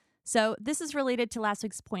space. So this is related to last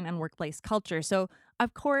week's point on workplace culture. So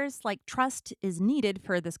of course, like, trust is needed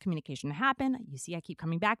for this communication to happen. You see, I keep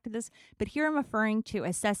coming back to this, but here I'm referring to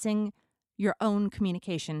assessing your own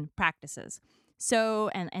communication practices. So,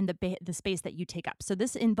 and the space that you take up. So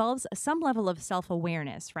this involves some level of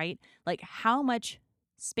self-awareness, right? Like, how much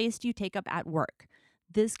space do you take up at work?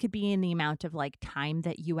 This could be in the amount of like time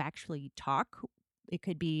that you actually talk. It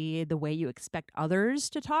could be the way you expect others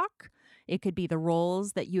to talk. It could be the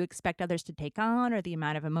roles that you expect others to take on, or the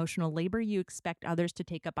amount of emotional labor you expect others to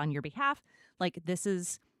take up on your behalf. Like, this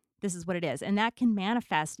is what it is. And that can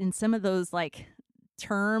manifest in some of those like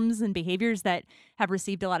terms and behaviors that have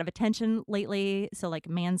received a lot of attention lately. So like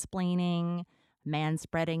mansplaining,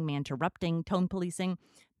 manspreading, manterrupting, tone policing.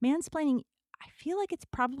 Mansplaining, I feel like it's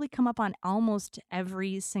probably come up on almost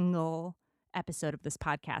every single episode of this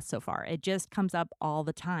podcast so far. It just comes up all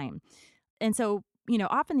the time. And so,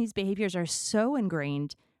 often these behaviors are so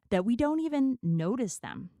ingrained that we don't even notice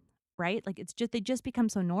them, right? Like, they just become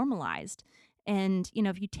so normalized. And,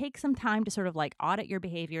 if you take some time to sort of like audit your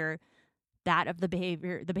behavior, the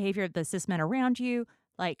behavior of the cis men around you,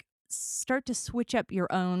 like, start to switch up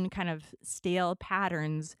your own kind of stale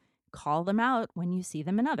patterns, call them out when you see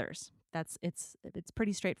them in others. It's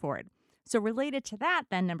pretty straightforward. So related to that,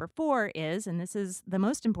 then, number 4 is, and this is the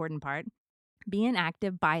most important part, be an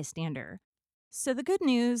active bystander. So the good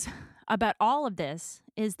news about all of this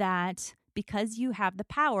is that because you have the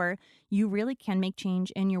power, you really can make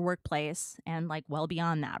change in your workplace and like well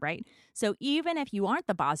beyond that, right? So even if you aren't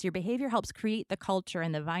the boss, your behavior helps create the culture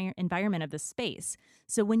and the environment of the space.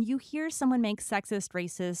 So when you hear someone make sexist,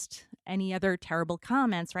 racist, any other terrible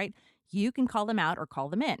comments, right, you can call them out or call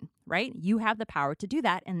them in, right? You have the power to do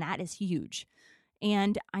that, and that is huge.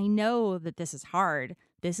 And I know that this is hard.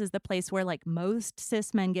 This is the place where like most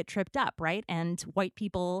cis men get tripped up, right? And white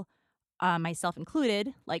people, myself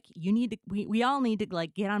included, like we all need to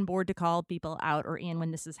like get on board to call people out or in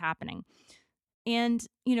when this is happening. And,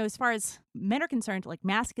 as far as men are concerned, like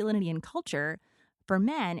masculinity and culture for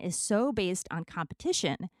men is so based on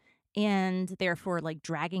competition and therefore like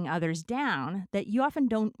dragging others down that you often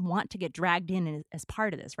don't want to get dragged in as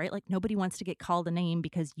part of this, right? Like nobody wants to get called a name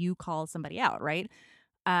because you call somebody out, right?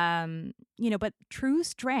 But true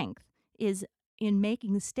strength is in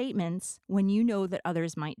making statements when you know that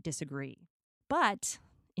others might disagree. But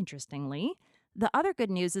interestingly, the other good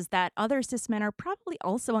news is that other cis men are probably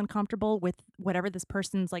also uncomfortable with whatever this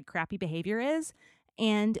person's like crappy behavior is.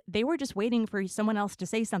 And they were just waiting for someone else to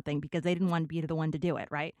say something because they didn't want to be the one to do it,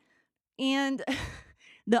 right? And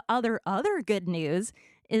the other good news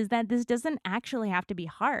is that this doesn't actually have to be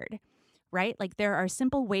hard, right? Like there are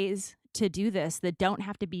simple ways to do this that don't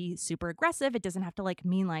have to be super aggressive. It doesn't have to like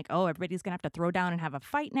mean like, oh, everybody's going to have to throw down and have a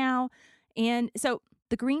fight now. And so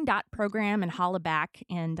the Green Dot program and Holla Back,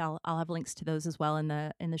 and I'll have links to those as well in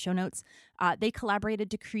the show notes. They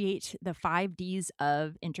collaborated to create the 5 Ds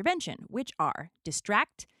of intervention, which are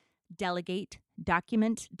distract, delegate,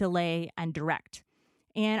 document, delay, and direct.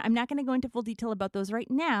 And I'm not going to go into full detail about those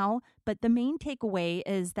right now, but the main takeaway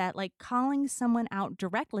is that like calling someone out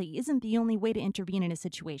directly isn't the only way to intervene in a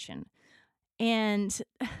situation. And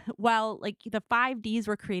while like the 5 Ds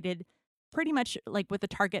were created pretty much like with a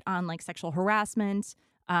target on like sexual harassment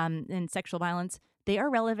and sexual violence, they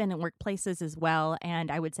are relevant in workplaces as well.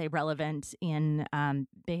 And I would say relevant in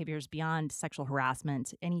behaviors beyond sexual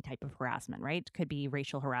harassment, any type of harassment, right? Could be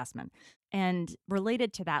racial harassment. And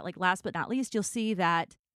related to that, like last but not least, you'll see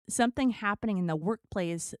that something happening in the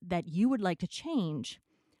workplace that you would like to change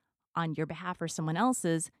on your behalf or someone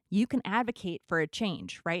else's, you can advocate for a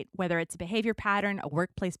change, right? Whether it's a behavior pattern, a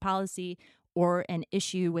workplace policy, or an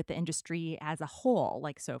issue with the industry as a whole,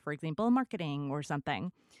 like so, for example, marketing or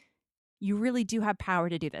something. You really do have power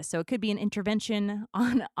to do this. So it could be an intervention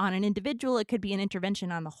on an individual. It could be an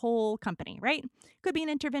intervention on the whole company, right? It could be an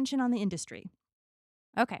intervention on the industry.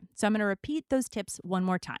 Okay, so I'm going to repeat those tips one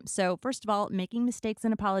more time. So first of all, making mistakes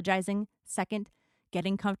and apologizing. Second,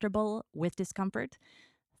 getting comfortable with discomfort.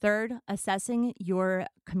 Third, assessing your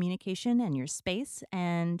communication and your space.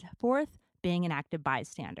 And fourth, being an active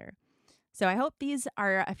bystander. So I hope these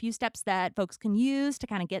are a few steps that folks can use to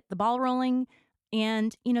kind of get the ball rolling.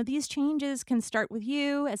 And, these changes can start with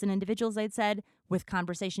you as an individual, as I'd said, with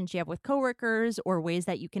conversations you have with coworkers or ways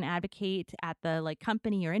that you can advocate at the like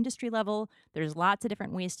company or industry level. There's lots of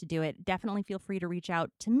different ways to do it. Definitely feel free to reach out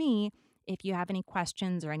to me if you have any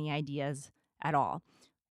questions or any ideas at all.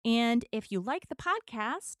 And if you like the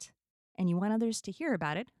podcast and you want others to hear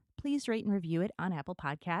about it, please rate and review it on Apple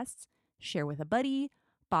Podcasts, share with a buddy,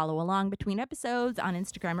 follow along between episodes on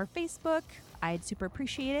Instagram or Facebook. I'd super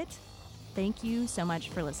appreciate it. Thank you so much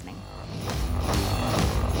for listening.